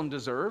Absalom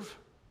deserve?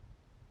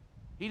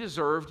 He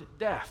deserved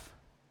death.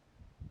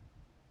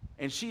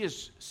 And she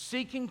is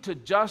seeking to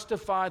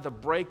justify the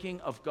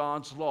breaking of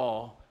God's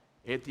law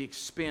at the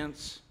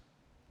expense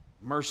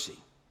of mercy.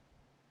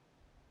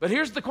 But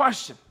here's the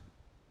question.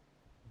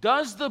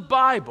 Does the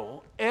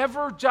Bible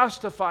ever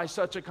justify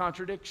such a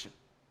contradiction?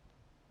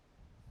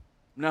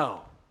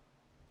 No.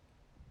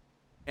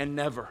 And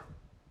never.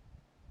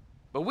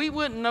 But we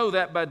wouldn't know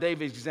that by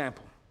David's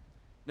example.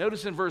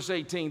 Notice in verse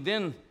 18,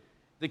 "Then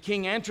the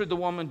king answered the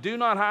woman, 'Do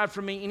not hide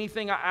from me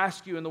anything I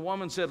ask you.' And the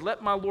woman said,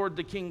 'Let my lord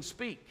the king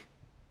speak.'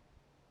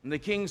 And the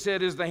king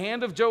said, 'Is the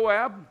hand of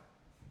Joab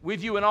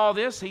with you in all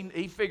this?'"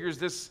 He figures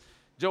this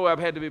Joab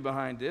had to be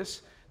behind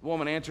this. The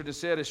woman answered and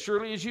said, "As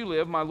surely as you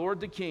live, my lord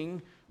the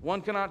king,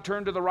 one cannot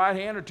turn to the right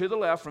hand or to the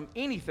left from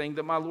anything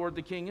that my lord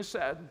the king has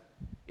said.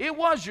 It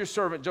was your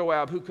servant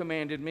Joab who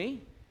commanded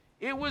me.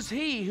 It was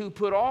he who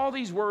put all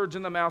these words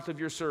in the mouth of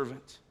your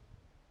servant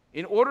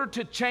in order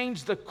to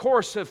change the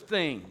course of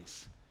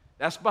things."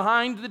 That's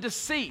behind the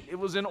deceit. It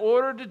was in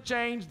order to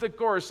change the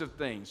course of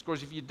things. Of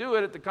course, if you do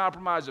it at the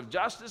compromise of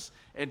justice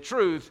and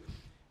truth,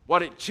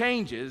 what it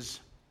changes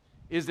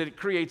is that it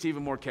creates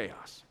even more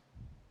chaos.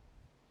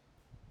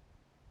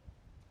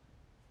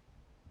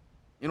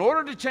 "In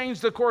order to change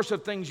the course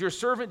of things, your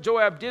servant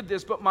Joab did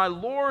this, but my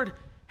Lord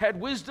had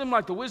wisdom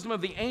like the wisdom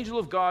of the angel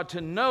of God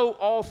to know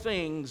all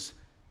things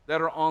that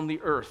are on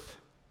the earth."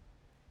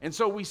 And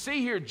so we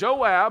see here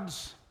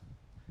Joab's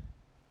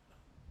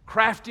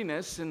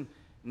craftiness, and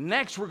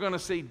next we're going to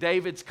see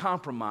David's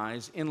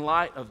compromise in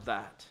light of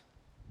that.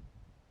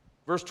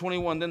 Verse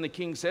 21, "Then the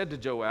king said to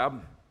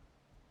Joab,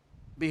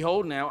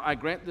 'Behold now, I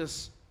grant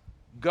this.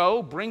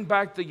 Go, bring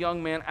back the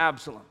young man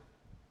Absalom.'"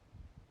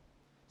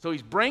 So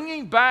he's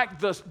bringing back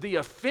the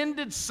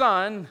offended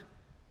son,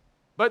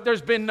 but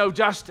there's been no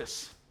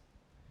justice.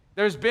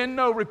 There's been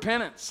no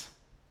repentance.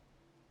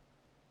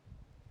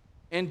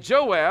 And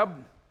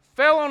Joab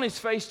fell on his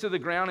face to the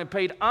ground and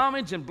paid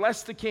homage and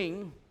blessed the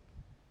king.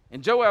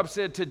 And Joab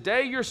said,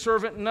 "Today your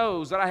servant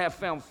knows that I have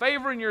found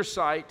favor in your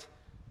sight,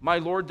 my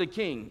lord the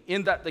king,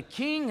 in that the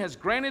king has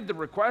granted the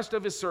request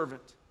of his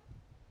servant."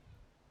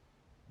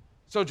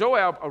 So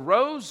Joab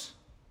arose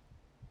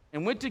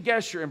and went to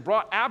Geshur and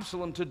brought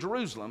Absalom to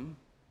Jerusalem.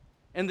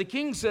 And the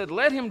king said,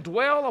 "Let him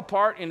dwell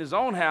apart in his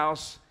own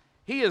house.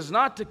 He is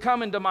not to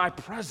come into my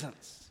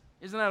presence."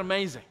 Isn't that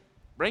amazing?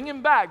 Bring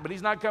him back, but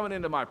he's not coming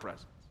into my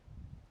presence.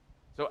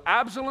 So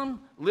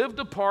Absalom lived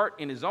apart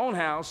in his own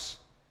house,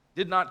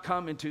 did not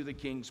come into the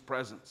king's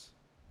presence.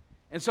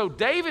 And so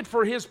David,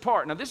 for his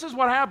part, now this is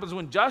what happens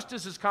when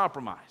justice is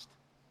compromised.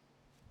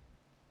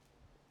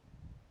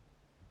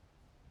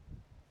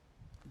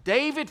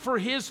 David, for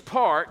his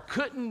part,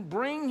 couldn't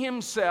bring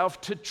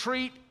himself to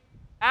treat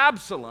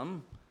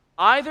Absalom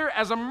either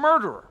as a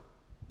murderer,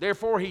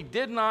 therefore he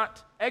did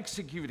not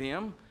execute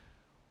him,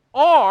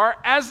 or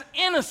as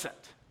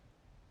innocent,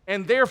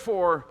 and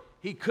therefore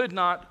he could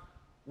not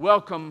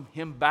welcome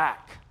him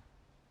back.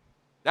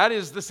 That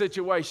is the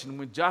situation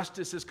when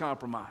justice is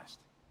compromised.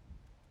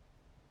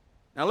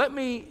 Now let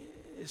me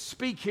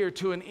speak here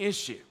to an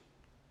issue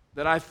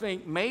that I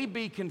think may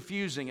be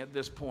confusing at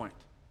this point.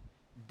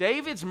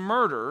 David's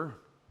murder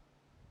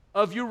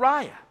of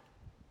Uriah,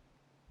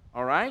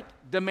 all right,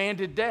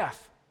 demanded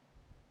death.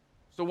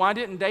 So why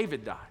didn't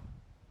David die?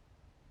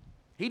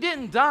 He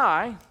didn't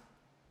die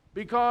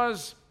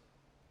because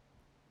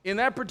in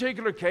that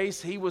particular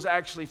case, he was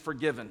actually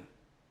forgiven.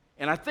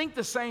 And I think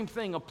the same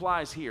thing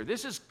applies here.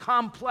 This is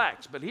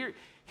complex, but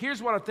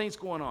here's what I think is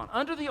going on.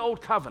 Under the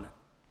Old Covenant,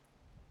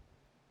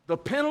 the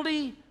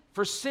penalty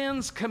for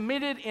sins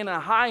committed in a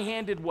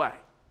high-handed way.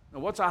 Now,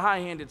 what's a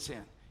high-handed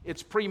sin?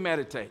 It's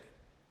premeditated.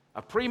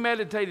 A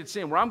premeditated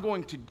sin where I'm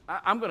going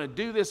to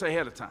do this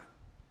ahead of time.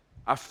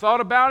 I've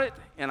thought about it,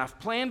 and I've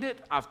planned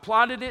it, I've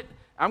plotted it.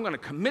 I'm going to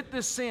commit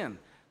this sin.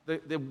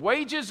 The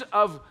wages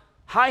of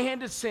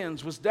high-handed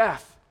sins was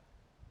death.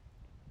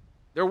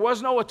 There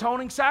was no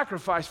atoning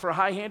sacrifice for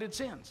high-handed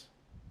sins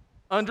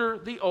under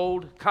the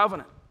Old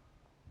Covenant.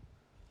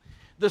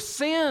 The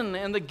sin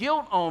and the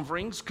guilt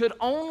offerings could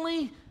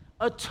only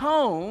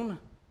atone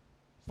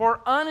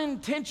for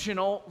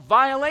unintentional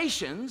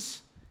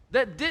violations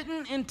that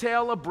didn't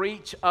entail a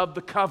breach of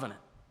the covenant.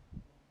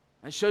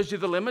 That shows you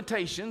the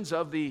limitations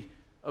of the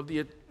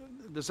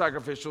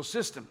sacrificial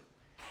system.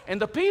 And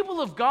the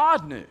people of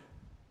God knew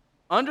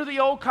under the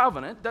Old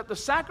Covenant that the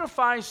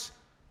sacrifice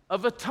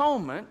of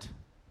atonement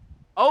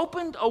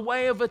opened a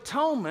way of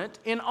atonement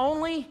in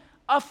only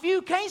a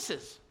few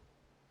cases.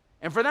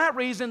 And for that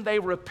reason, they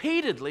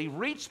repeatedly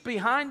reached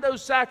behind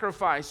those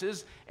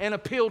sacrifices and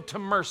appealed to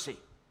mercy.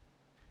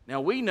 Now,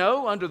 we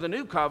know under the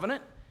New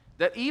Covenant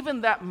that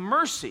even that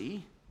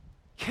mercy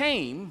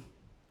came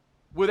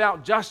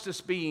without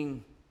justice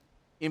being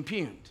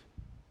impugned.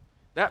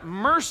 That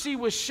mercy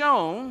was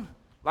shown,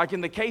 like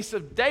in the case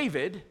of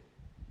David,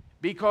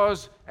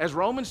 because, as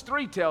Romans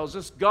 3 tells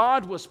us,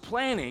 God was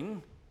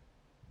planning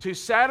to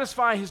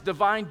satisfy his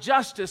divine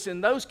justice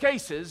in those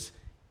cases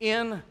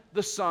in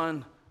the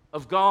Son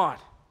of God.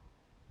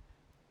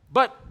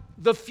 But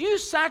the few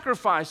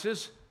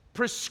sacrifices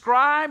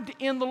prescribed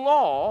in the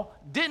law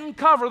didn't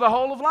cover the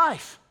whole of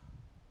life.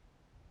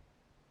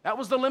 That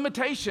was the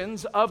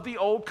limitations of the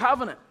Old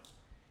Covenant.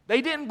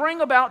 They didn't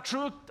bring about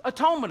true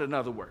atonement, in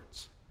other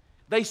words.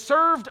 They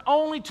served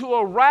only to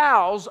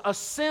arouse a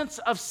sense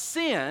of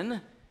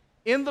sin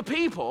in the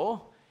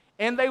people,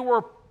 and they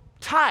were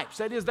types,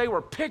 that is, they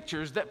were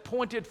pictures that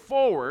pointed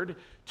forward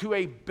to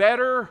a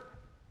better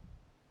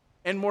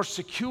and more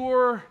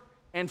secure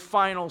and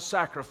final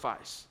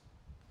sacrifice.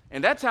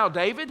 And that's how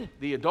David,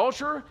 the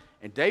adulterer,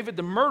 and David,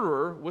 the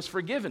murderer, was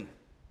forgiven.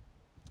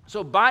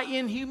 So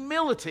in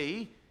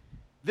humility,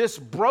 this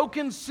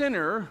broken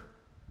sinner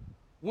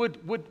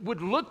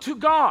would look to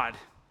God,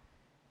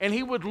 and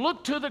he would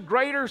look to the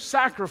greater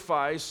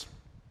sacrifice,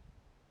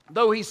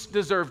 though he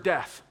deserved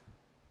death.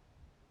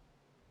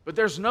 But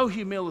there's no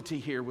humility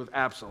here with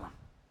Absalom.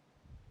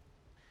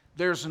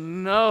 There's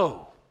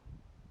no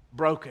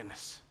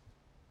brokenness.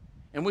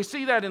 And we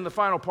see that in the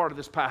final part of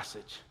this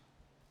passage.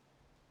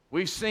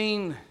 We've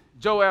seen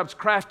Joab's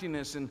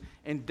craftiness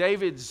and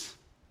David's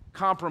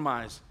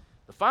compromise.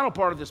 The final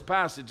part of this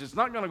passage, it's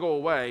not going to go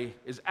away,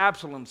 is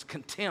Absalom's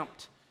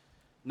contempt.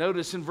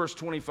 Notice in verse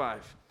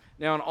 25.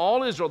 Now in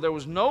all Israel there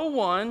was no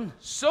one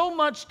so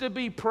much to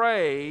be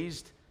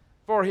praised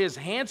for his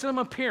handsome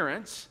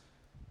appearance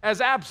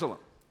as Absalom.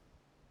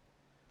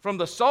 From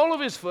the sole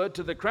of his foot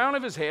to the crown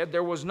of his head,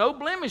 there was no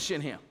blemish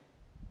in him.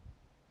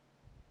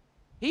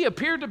 He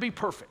appeared to be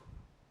perfect.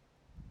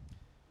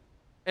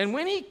 And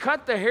when he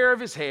cut the hair of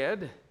his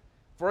head,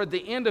 for at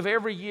the end of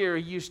every year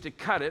he used to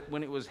cut it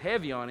when it was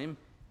heavy on him,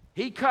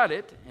 he cut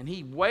it, and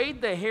he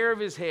weighed the hair of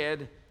his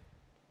head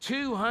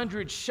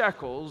 200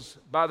 shekels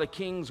by the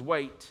king's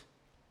weight.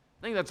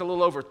 I think that's a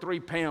little over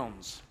 3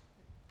 pounds.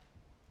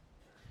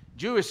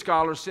 Jewish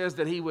scholar says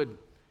that he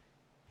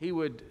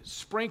would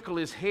sprinkle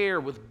his hair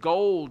with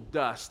gold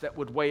dust that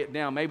would weigh it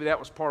down. Maybe that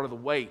was part of the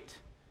weight.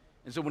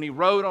 And so when he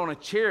rode on a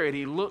chariot,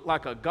 he looked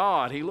like a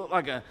god. He looked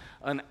like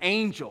an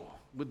angel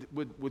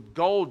with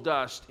gold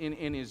dust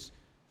in his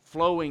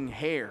flowing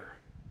hair.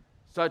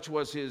 Such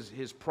was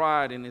his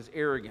pride and his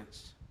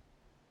arrogance.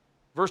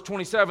 Verse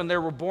 27, there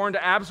were born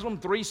to Absalom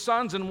 3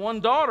 sons and 1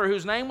 daughter,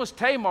 whose name was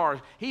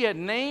Tamar. He had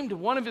named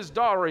one of his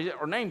daughters,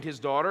 or named his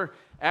daughter,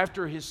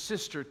 after his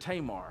sister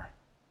Tamar.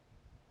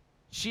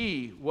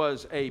 She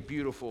was a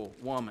beautiful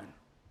woman.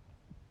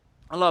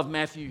 I love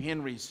Matthew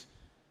Henry's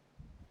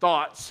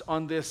thoughts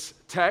on this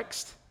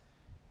text.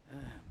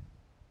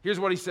 Here's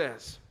what he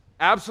says.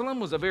 Absalom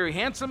was a very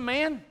handsome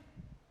man.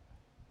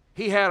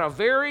 He had a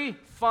very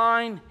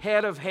fine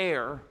head of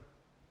hair,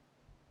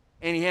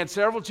 and he had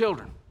several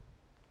children.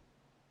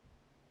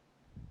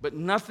 But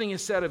nothing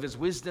is said of his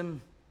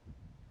wisdom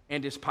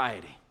and his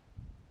piety.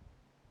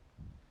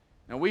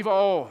 Now, we've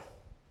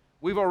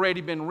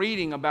already been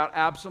reading about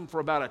Absalom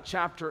for about a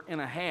chapter and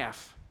a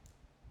half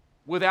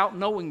without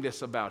knowing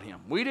this about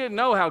him. We didn't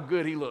know how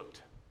good he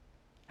looked,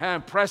 how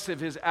impressive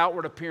his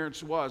outward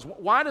appearance was.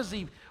 Why does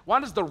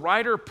the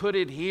writer put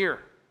it here?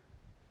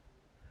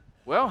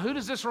 Well, who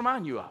does this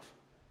remind you of?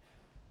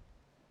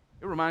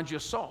 It reminds you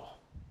of Saul.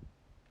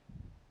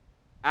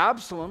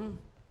 Absalom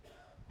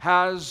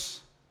has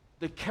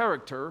the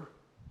character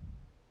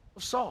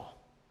of Saul.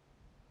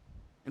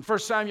 In 1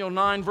 Samuel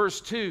 9, verse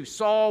 2,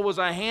 Saul was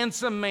a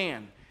handsome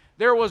man.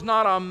 There was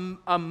not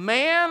a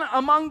man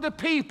among the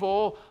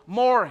people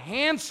more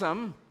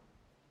handsome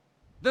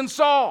than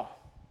Saul.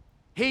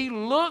 He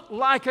looked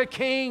like a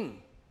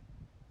king,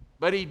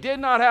 but he did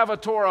not have a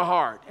Torah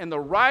heart. And the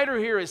writer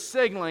here is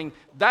signaling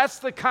that's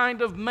the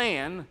kind of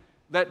man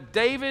that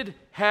David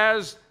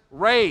has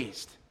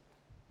raised.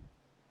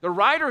 The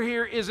writer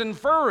here is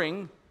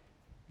inferring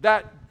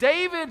that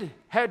David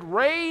had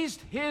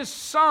raised his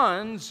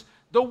sons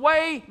the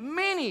way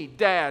many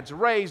dads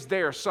raised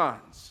their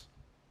sons,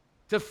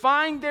 to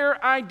find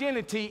their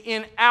identity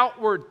in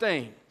outward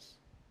things,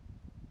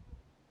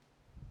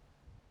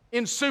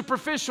 in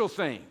superficial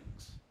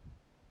things,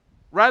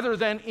 rather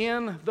than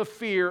in the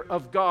fear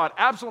of God.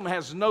 Absalom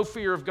has no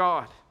fear of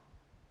God.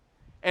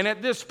 And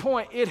at this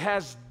point, it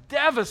has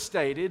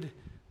devastated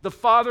the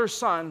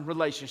father-son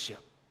relationship.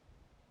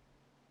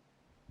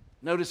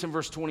 Notice in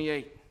verse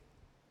 28.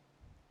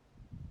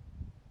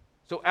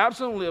 So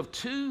Absalom lived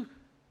 2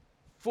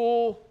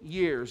 full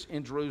years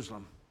in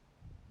Jerusalem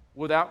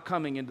without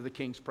coming into the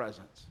king's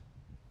presence.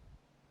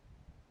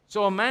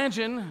 So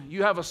imagine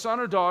you have a son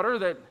or daughter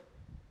that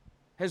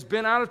has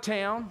been out of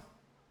town.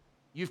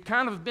 You've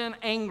kind of been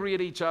angry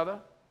at each other.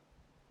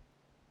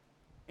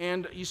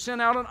 And you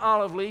send out an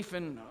olive leaf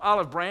and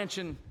olive branch,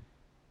 and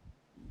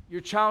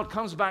your child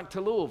comes back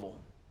to Louisville.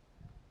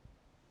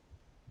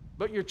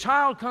 But your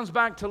child comes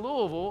back to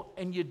Louisville,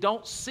 and you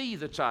don't see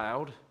the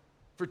child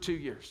for 2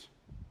 years.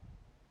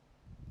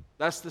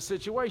 That's the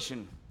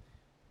situation.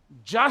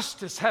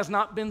 Justice has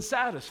not been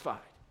satisfied.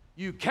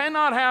 You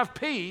cannot have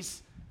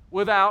peace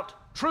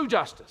without true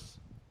justice,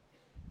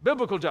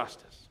 biblical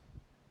justice.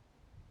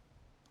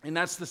 And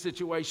that's the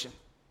situation.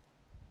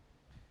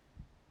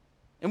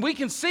 And we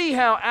can see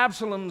how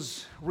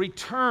Absalom's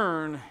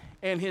return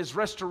and his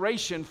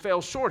restoration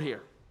fell short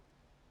here.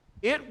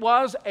 It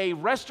was a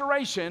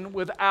restoration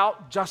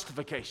without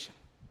justification.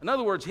 In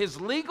other words,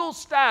 his legal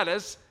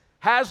status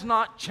has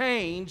not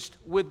changed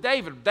with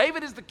David.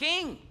 David is the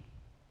king.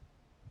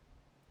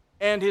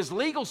 And his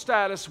legal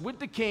status with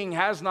the king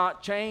has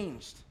not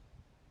changed.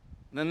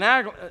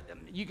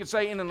 You could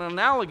say in an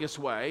analogous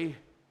way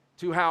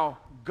to how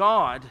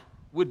God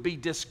would be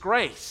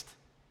disgraced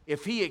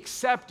if he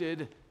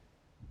accepted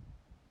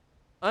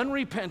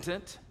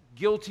unrepentant,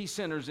 guilty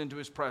sinners into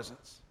his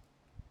presence.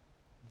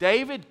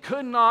 David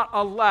could not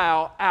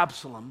allow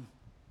Absalom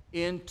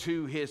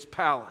into his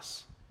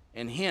palace,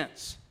 and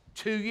hence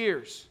 2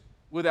 years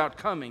without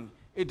coming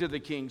into the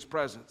king's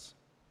presence.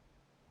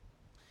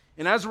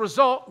 And as a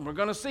result, and we're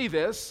going to see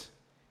this,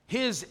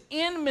 his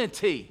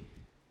enmity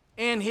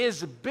and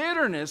his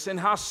bitterness and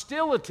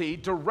hostility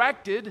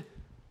directed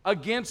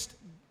against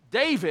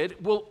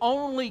David will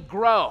only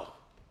grow.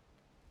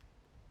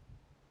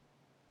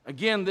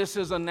 Again, this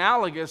is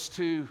analogous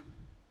to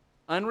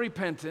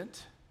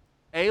unrepentant,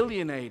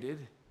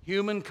 alienated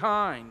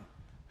humankind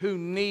who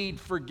need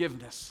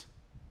forgiveness.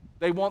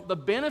 They want the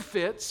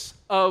benefits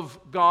of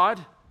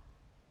God,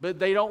 but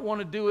they don't want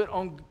to do it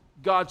on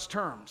God's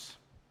terms.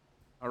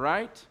 All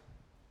right?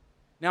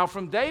 Now,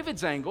 from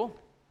David's angle,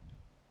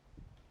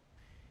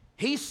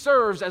 he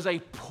serves as a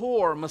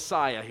poor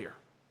Messiah here.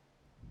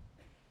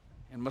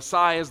 And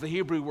Messiah is the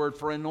Hebrew word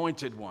for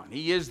anointed one.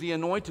 He is the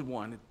anointed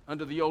one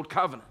under the old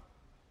covenant.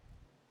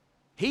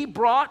 He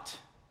brought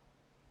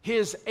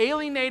his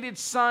alienated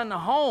son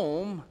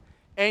home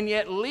and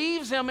yet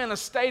leaves him in a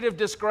state of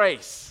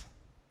disgrace.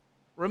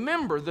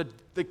 Remember,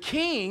 the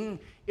king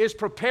is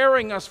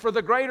preparing us for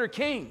the greater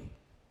king.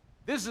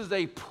 This is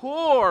a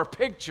poor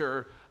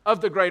picture of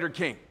the greater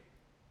king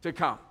to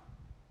come.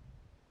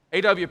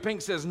 A.W.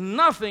 Pink says,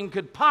 nothing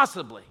could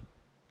possibly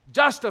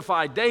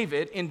justify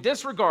David in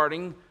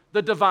disregarding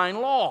the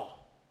divine law,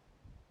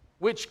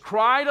 which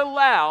cried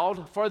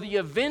aloud for the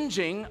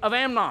avenging of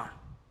Amnon.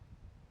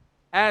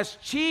 As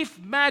chief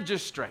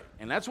magistrate,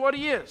 and that's what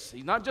he is.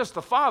 He's not just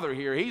the father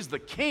here, he's the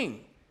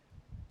king.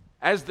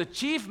 As the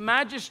chief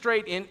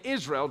magistrate in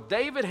Israel,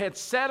 David had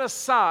set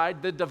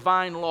aside the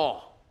divine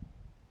law.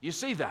 You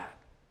see that?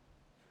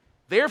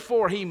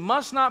 Therefore, he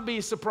must not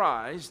be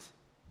surprised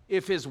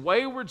if his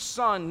wayward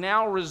son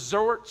now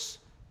resorts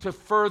to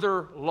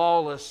further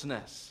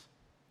lawlessness.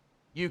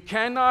 You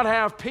cannot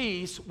have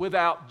peace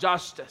without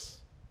justice.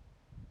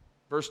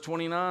 Verse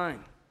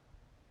 29.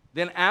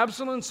 Then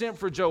Absalom sent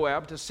for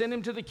Joab to send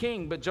him to the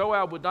king, but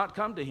Joab would not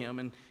come to him.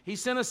 And he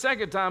sent a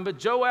second time, but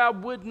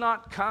Joab would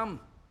not come.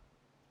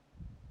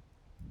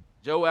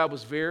 Joab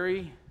was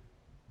very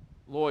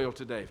loyal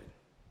to David.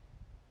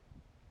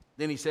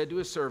 Then he said to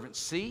his servant,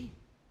 "See,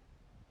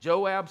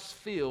 Joab's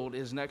field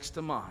is next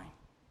to mine.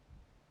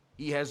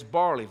 He has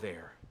barley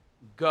there.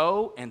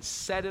 Go and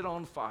set it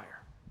on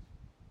fire."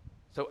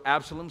 So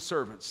Absalom's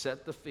servant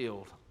set the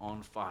field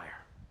on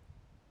fire.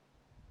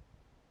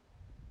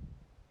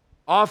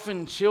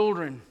 Often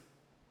children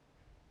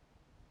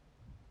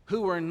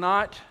who are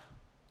not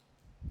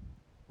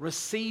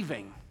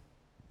receiving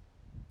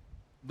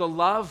the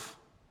love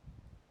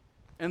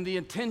and the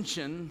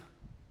attention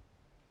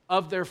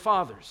of their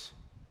fathers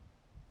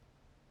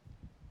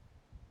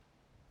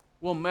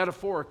will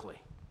metaphorically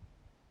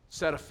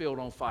set a field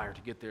on fire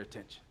to get their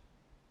attention.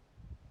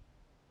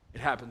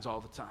 It happens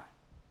all the time.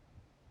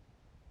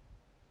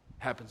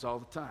 It happens all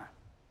the time.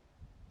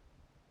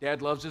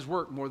 Dad loves his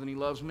work more than he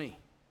loves me.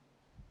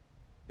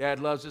 Dad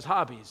loves his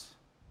hobbies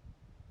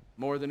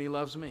more than he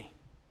loves me.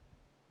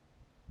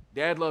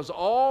 Dad loves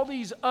all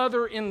these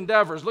other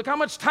endeavors. Look how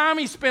much time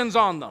he spends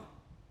on them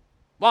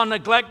while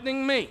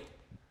neglecting me.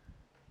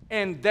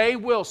 And they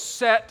will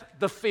set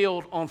the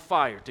field on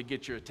fire to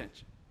get your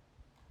attention.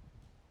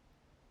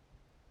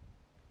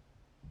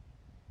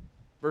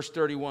 Verse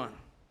 31.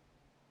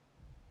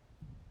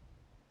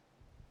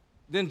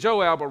 Then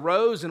Joab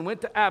arose and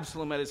went to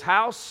Absalom at his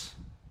house.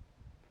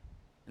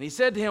 And he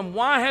said to him,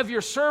 "Why have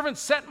your servants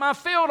set my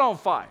field on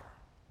fire?"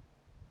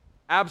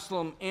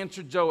 Absalom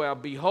answered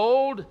Joab,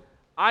 "Behold,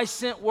 I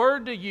sent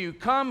word to you,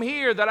 come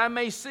here that I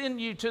may send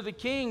you to the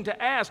king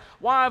to ask,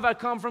 why have I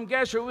come from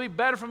Geshur? It would be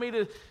better for me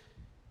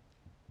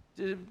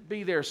to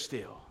be there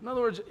still." In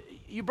other words,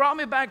 you brought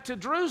me back to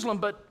Jerusalem,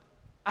 but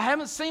I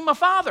haven't seen my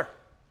father.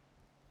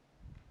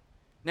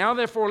 "Now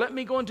therefore, let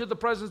me go into the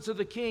presence of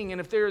the king,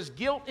 and if there is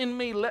guilt in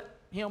me, let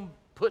him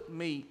put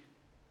me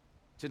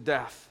to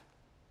death."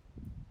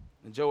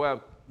 And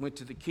Joab went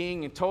to the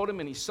king and told him,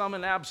 and he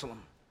summoned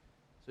Absalom.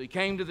 So he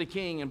came to the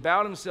king and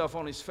bowed himself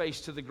on his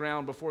face to the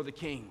ground before the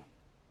king.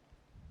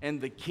 And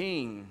the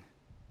king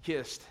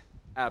kissed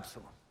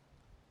Absalom.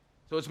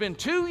 So it's been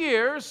 2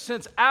 years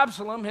since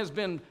Absalom has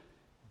been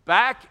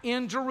back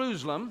in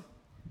Jerusalem.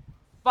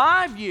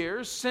 5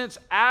 years since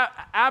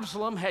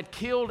Absalom had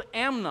killed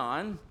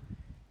Amnon.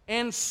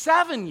 And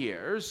 7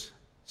 years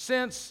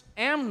since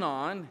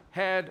Amnon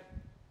had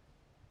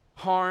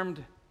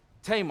harmed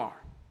Tamar.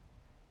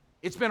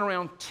 It's been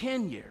around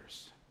 10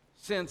 years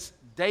since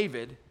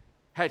David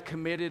had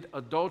committed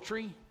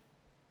adultery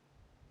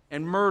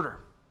and murder.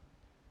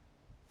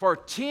 For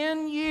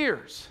 10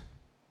 years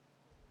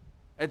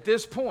at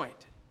this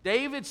point,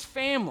 David's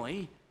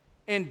family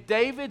and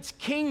David's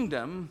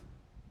kingdom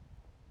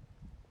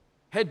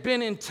had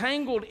been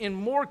entangled in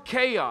more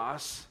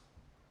chaos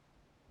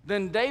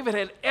than David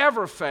had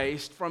ever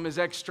faced from his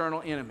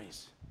external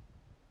enemies.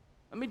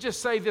 Let me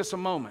just say this a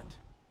moment.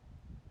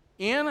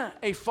 In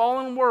a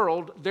fallen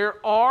world,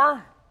 there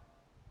are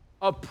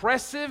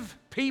oppressive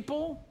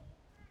people,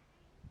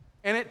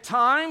 and at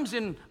times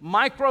in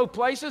micro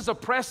places,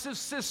 oppressive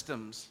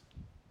systems.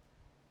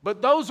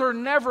 But those are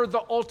never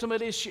the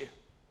ultimate issue.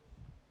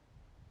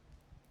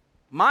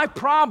 My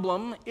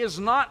problem is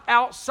not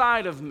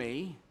outside of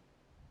me.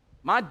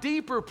 My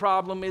deeper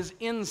problem is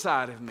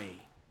inside of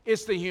me.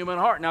 It's the human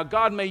heart. Now,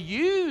 God may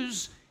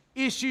use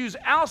issues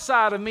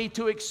outside of me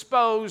to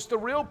expose the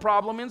real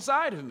problem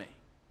inside of me.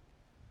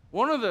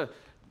 One of the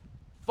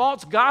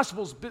false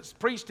gospels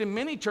preached in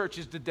many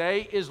churches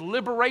today is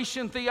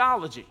liberation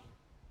theology.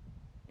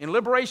 In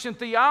liberation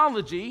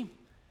theology,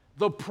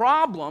 the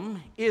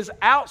problem is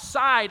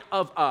outside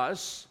of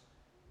us,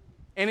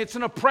 and it's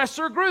an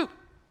oppressor group.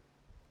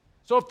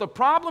 So if the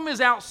problem is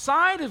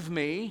outside of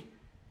me,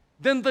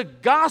 then the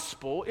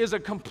gospel is a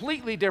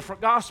completely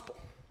different gospel.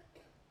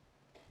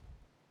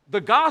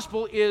 The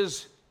gospel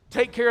is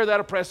take care of that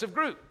oppressive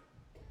group.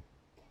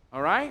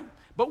 All right?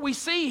 But we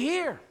see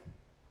here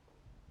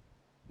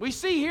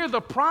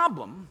the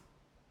problem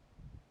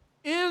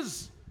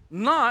is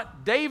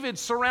not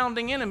David's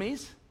surrounding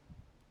enemies.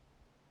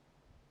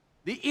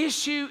 The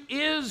issue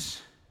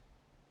is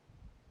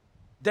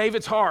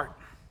David's heart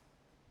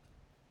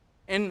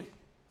and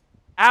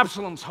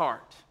Absalom's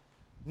heart.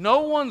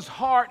 No one's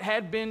heart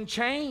had been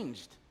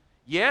changed.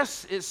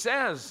 Yes, it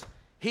says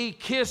he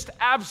kissed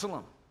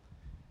Absalom.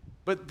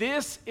 But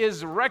this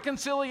is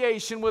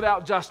reconciliation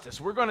without justice.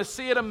 We're going to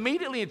see it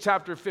immediately in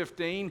chapter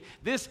 15.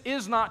 This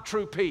is not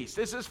true peace.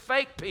 This is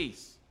fake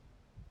peace.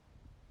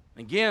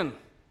 Again,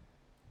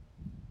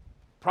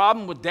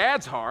 problem with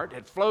Dad's heart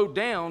had flowed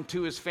down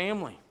to his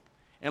family.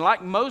 And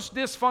like most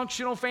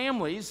dysfunctional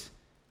families,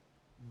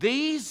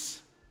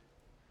 these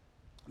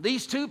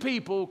these two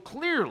people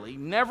clearly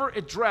never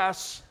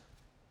address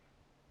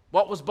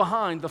what was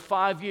behind the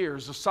 5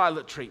 years of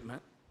silent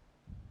treatment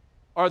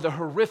or the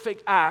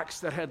horrific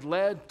acts that had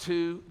led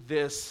to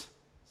this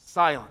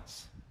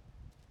silence.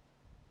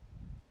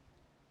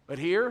 But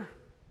here,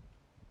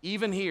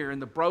 even here in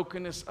the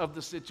brokenness of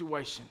the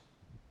situation,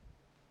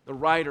 the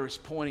writer is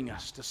pointing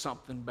us to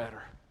something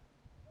better.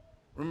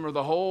 Remember,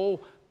 the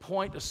whole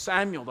point of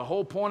Samuel, the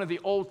whole point of the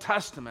Old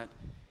Testament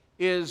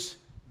is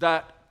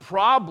that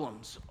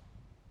problems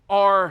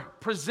are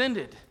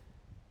presented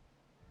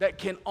that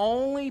can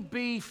only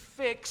be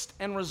fixed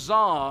and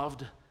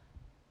resolved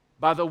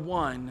by the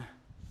one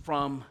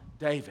from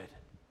David,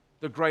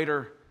 the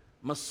greater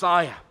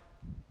Messiah.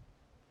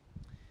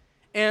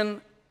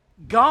 And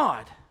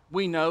God,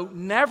 we know,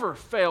 never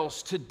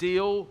fails to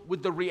deal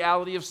with the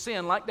reality of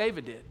sin like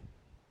David did.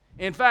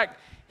 In fact,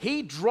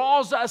 He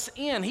draws us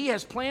in. He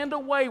has planned a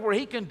way where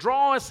He can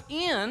draw us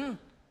in,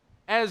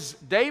 as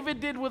David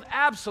did with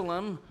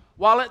Absalom,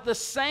 while at the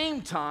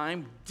same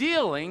time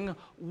dealing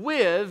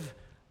with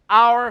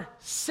our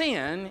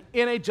sin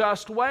in a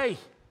just way.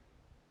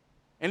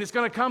 And it's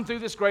going to come through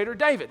this greater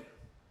David,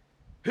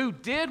 who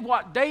did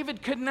what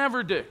David could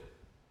never do.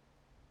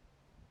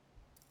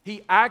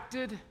 He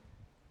acted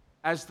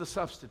as the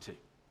substitute.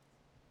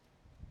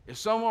 If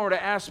someone were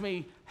to ask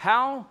me,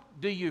 how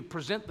do you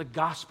present the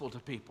gospel to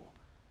people?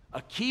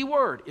 A key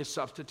word is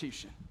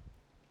substitution.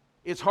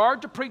 It's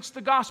hard to preach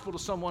the gospel to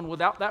someone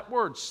without that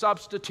word,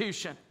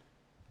 substitution.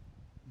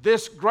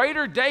 This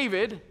greater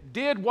David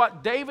did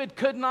what David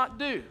could not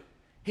do.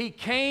 He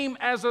came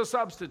as a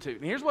substitute.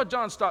 And here's what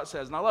John Stott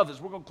says, and I love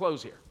this. We're going to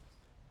close here.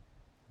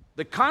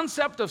 The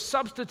concept of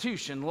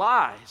substitution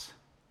lies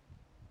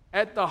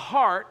at the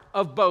heart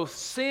of both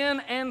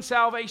sin and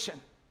salvation.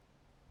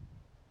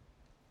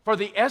 For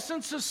the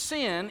essence of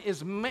sin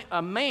is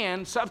a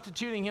man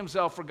substituting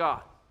himself for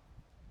God.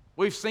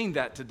 We've seen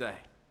that today.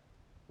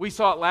 We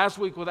saw it last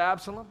week with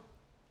Absalom.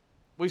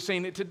 We've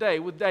seen it today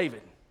with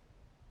David.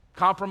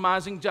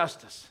 Compromising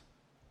justice.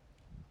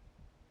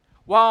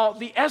 While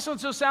the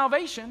essence of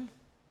salvation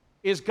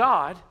is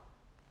God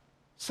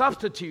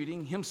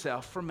substituting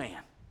himself for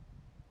man.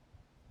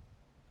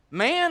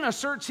 Man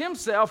asserts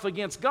himself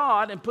against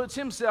God and puts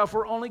himself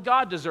where only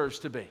God deserves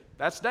to be.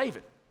 That's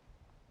David.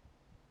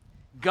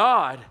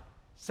 God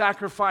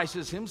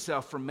sacrifices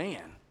himself for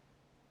man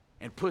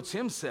and puts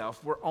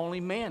himself where only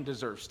man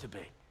deserves to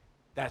be.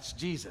 That's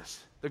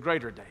Jesus, the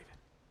greater David.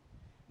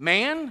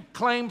 Man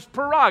claims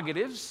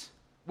prerogatives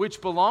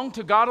which belong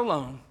to God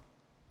alone,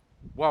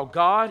 while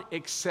God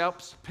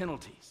accepts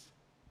penalties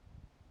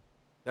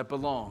that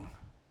belong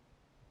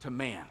to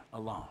man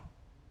alone.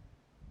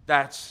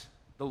 That's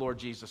the Lord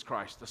Jesus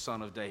Christ, the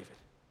Son of David.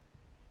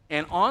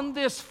 And on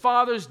this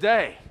Father's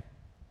Day,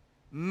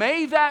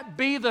 may that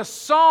be the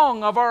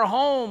song of our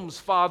homes,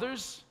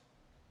 fathers.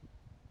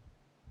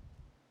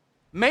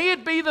 May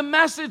it be the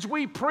message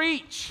we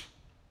preach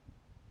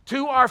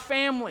to our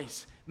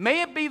families.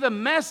 May it be the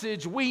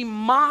message we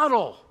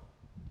model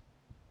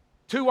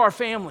to our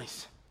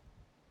families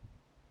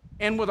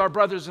and with our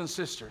brothers and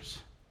sisters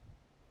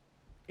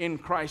in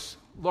Christ's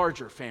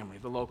larger family,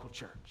 the local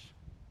church.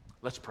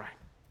 Let's pray.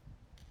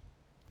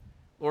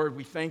 Lord,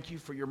 we thank you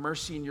for your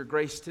mercy and your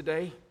grace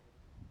today.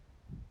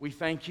 We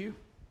thank you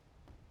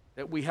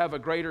that we have a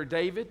greater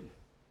David,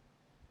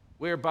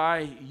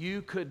 whereby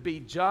you could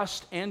be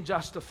just and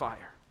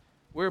justifier,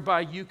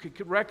 whereby you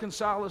could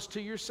reconcile us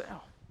to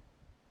yourself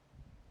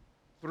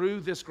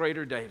through this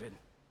greater David.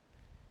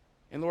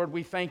 And Lord,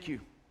 we thank you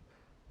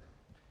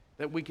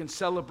that we can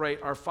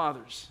celebrate our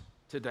fathers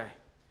today.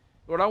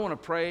 Lord, I want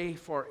to pray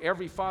for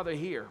every father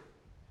here,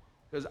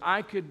 because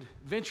I could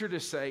venture to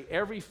say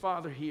every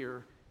father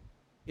here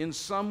in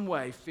some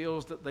way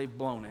feels that they've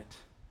blown it,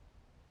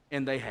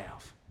 and they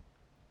have.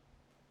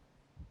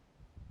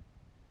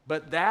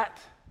 But that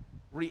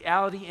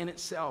reality in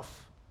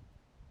itself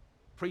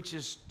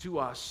preaches to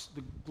us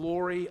the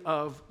glory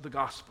of the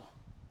gospel,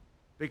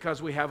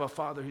 because we have a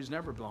Father who's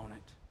never blown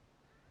it.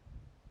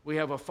 We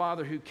have a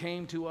Father who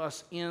came to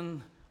us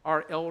in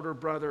our elder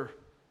brother,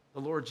 the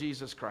Lord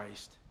Jesus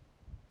Christ.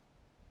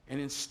 And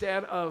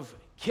instead of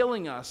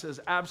killing us as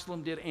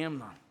Absalom did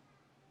Amnon,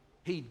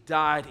 he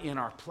died in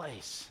our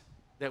place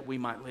that we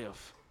might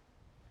live.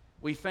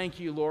 We thank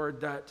you,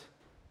 Lord, that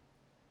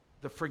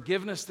the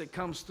forgiveness that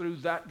comes through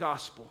that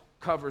gospel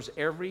covers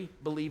every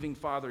believing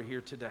father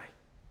here today.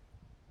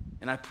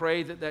 And I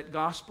pray that that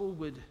gospel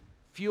would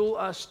fuel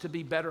us to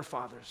be better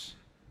fathers,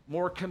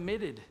 more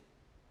committed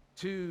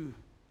to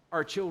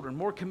our children,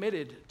 more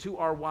committed to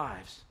our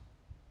wives,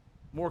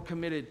 more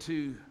committed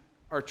to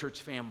our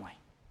church family.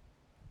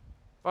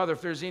 Father,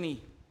 if there's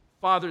any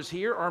fathers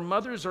here, or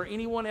mothers, or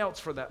anyone else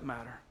for that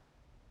matter,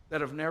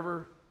 that have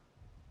never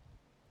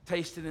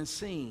tasted and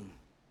seen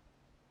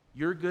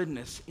your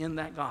goodness in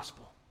that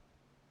gospel,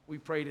 we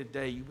pray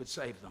today you would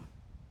save them.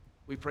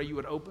 We pray you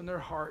would open their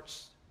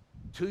hearts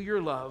to your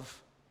love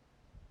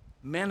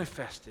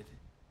manifested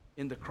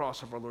in the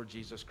cross of our Lord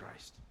Jesus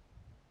Christ.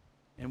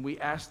 And we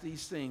ask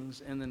these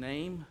things in the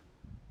name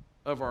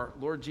of our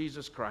Lord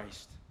Jesus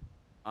Christ.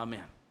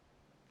 Amen.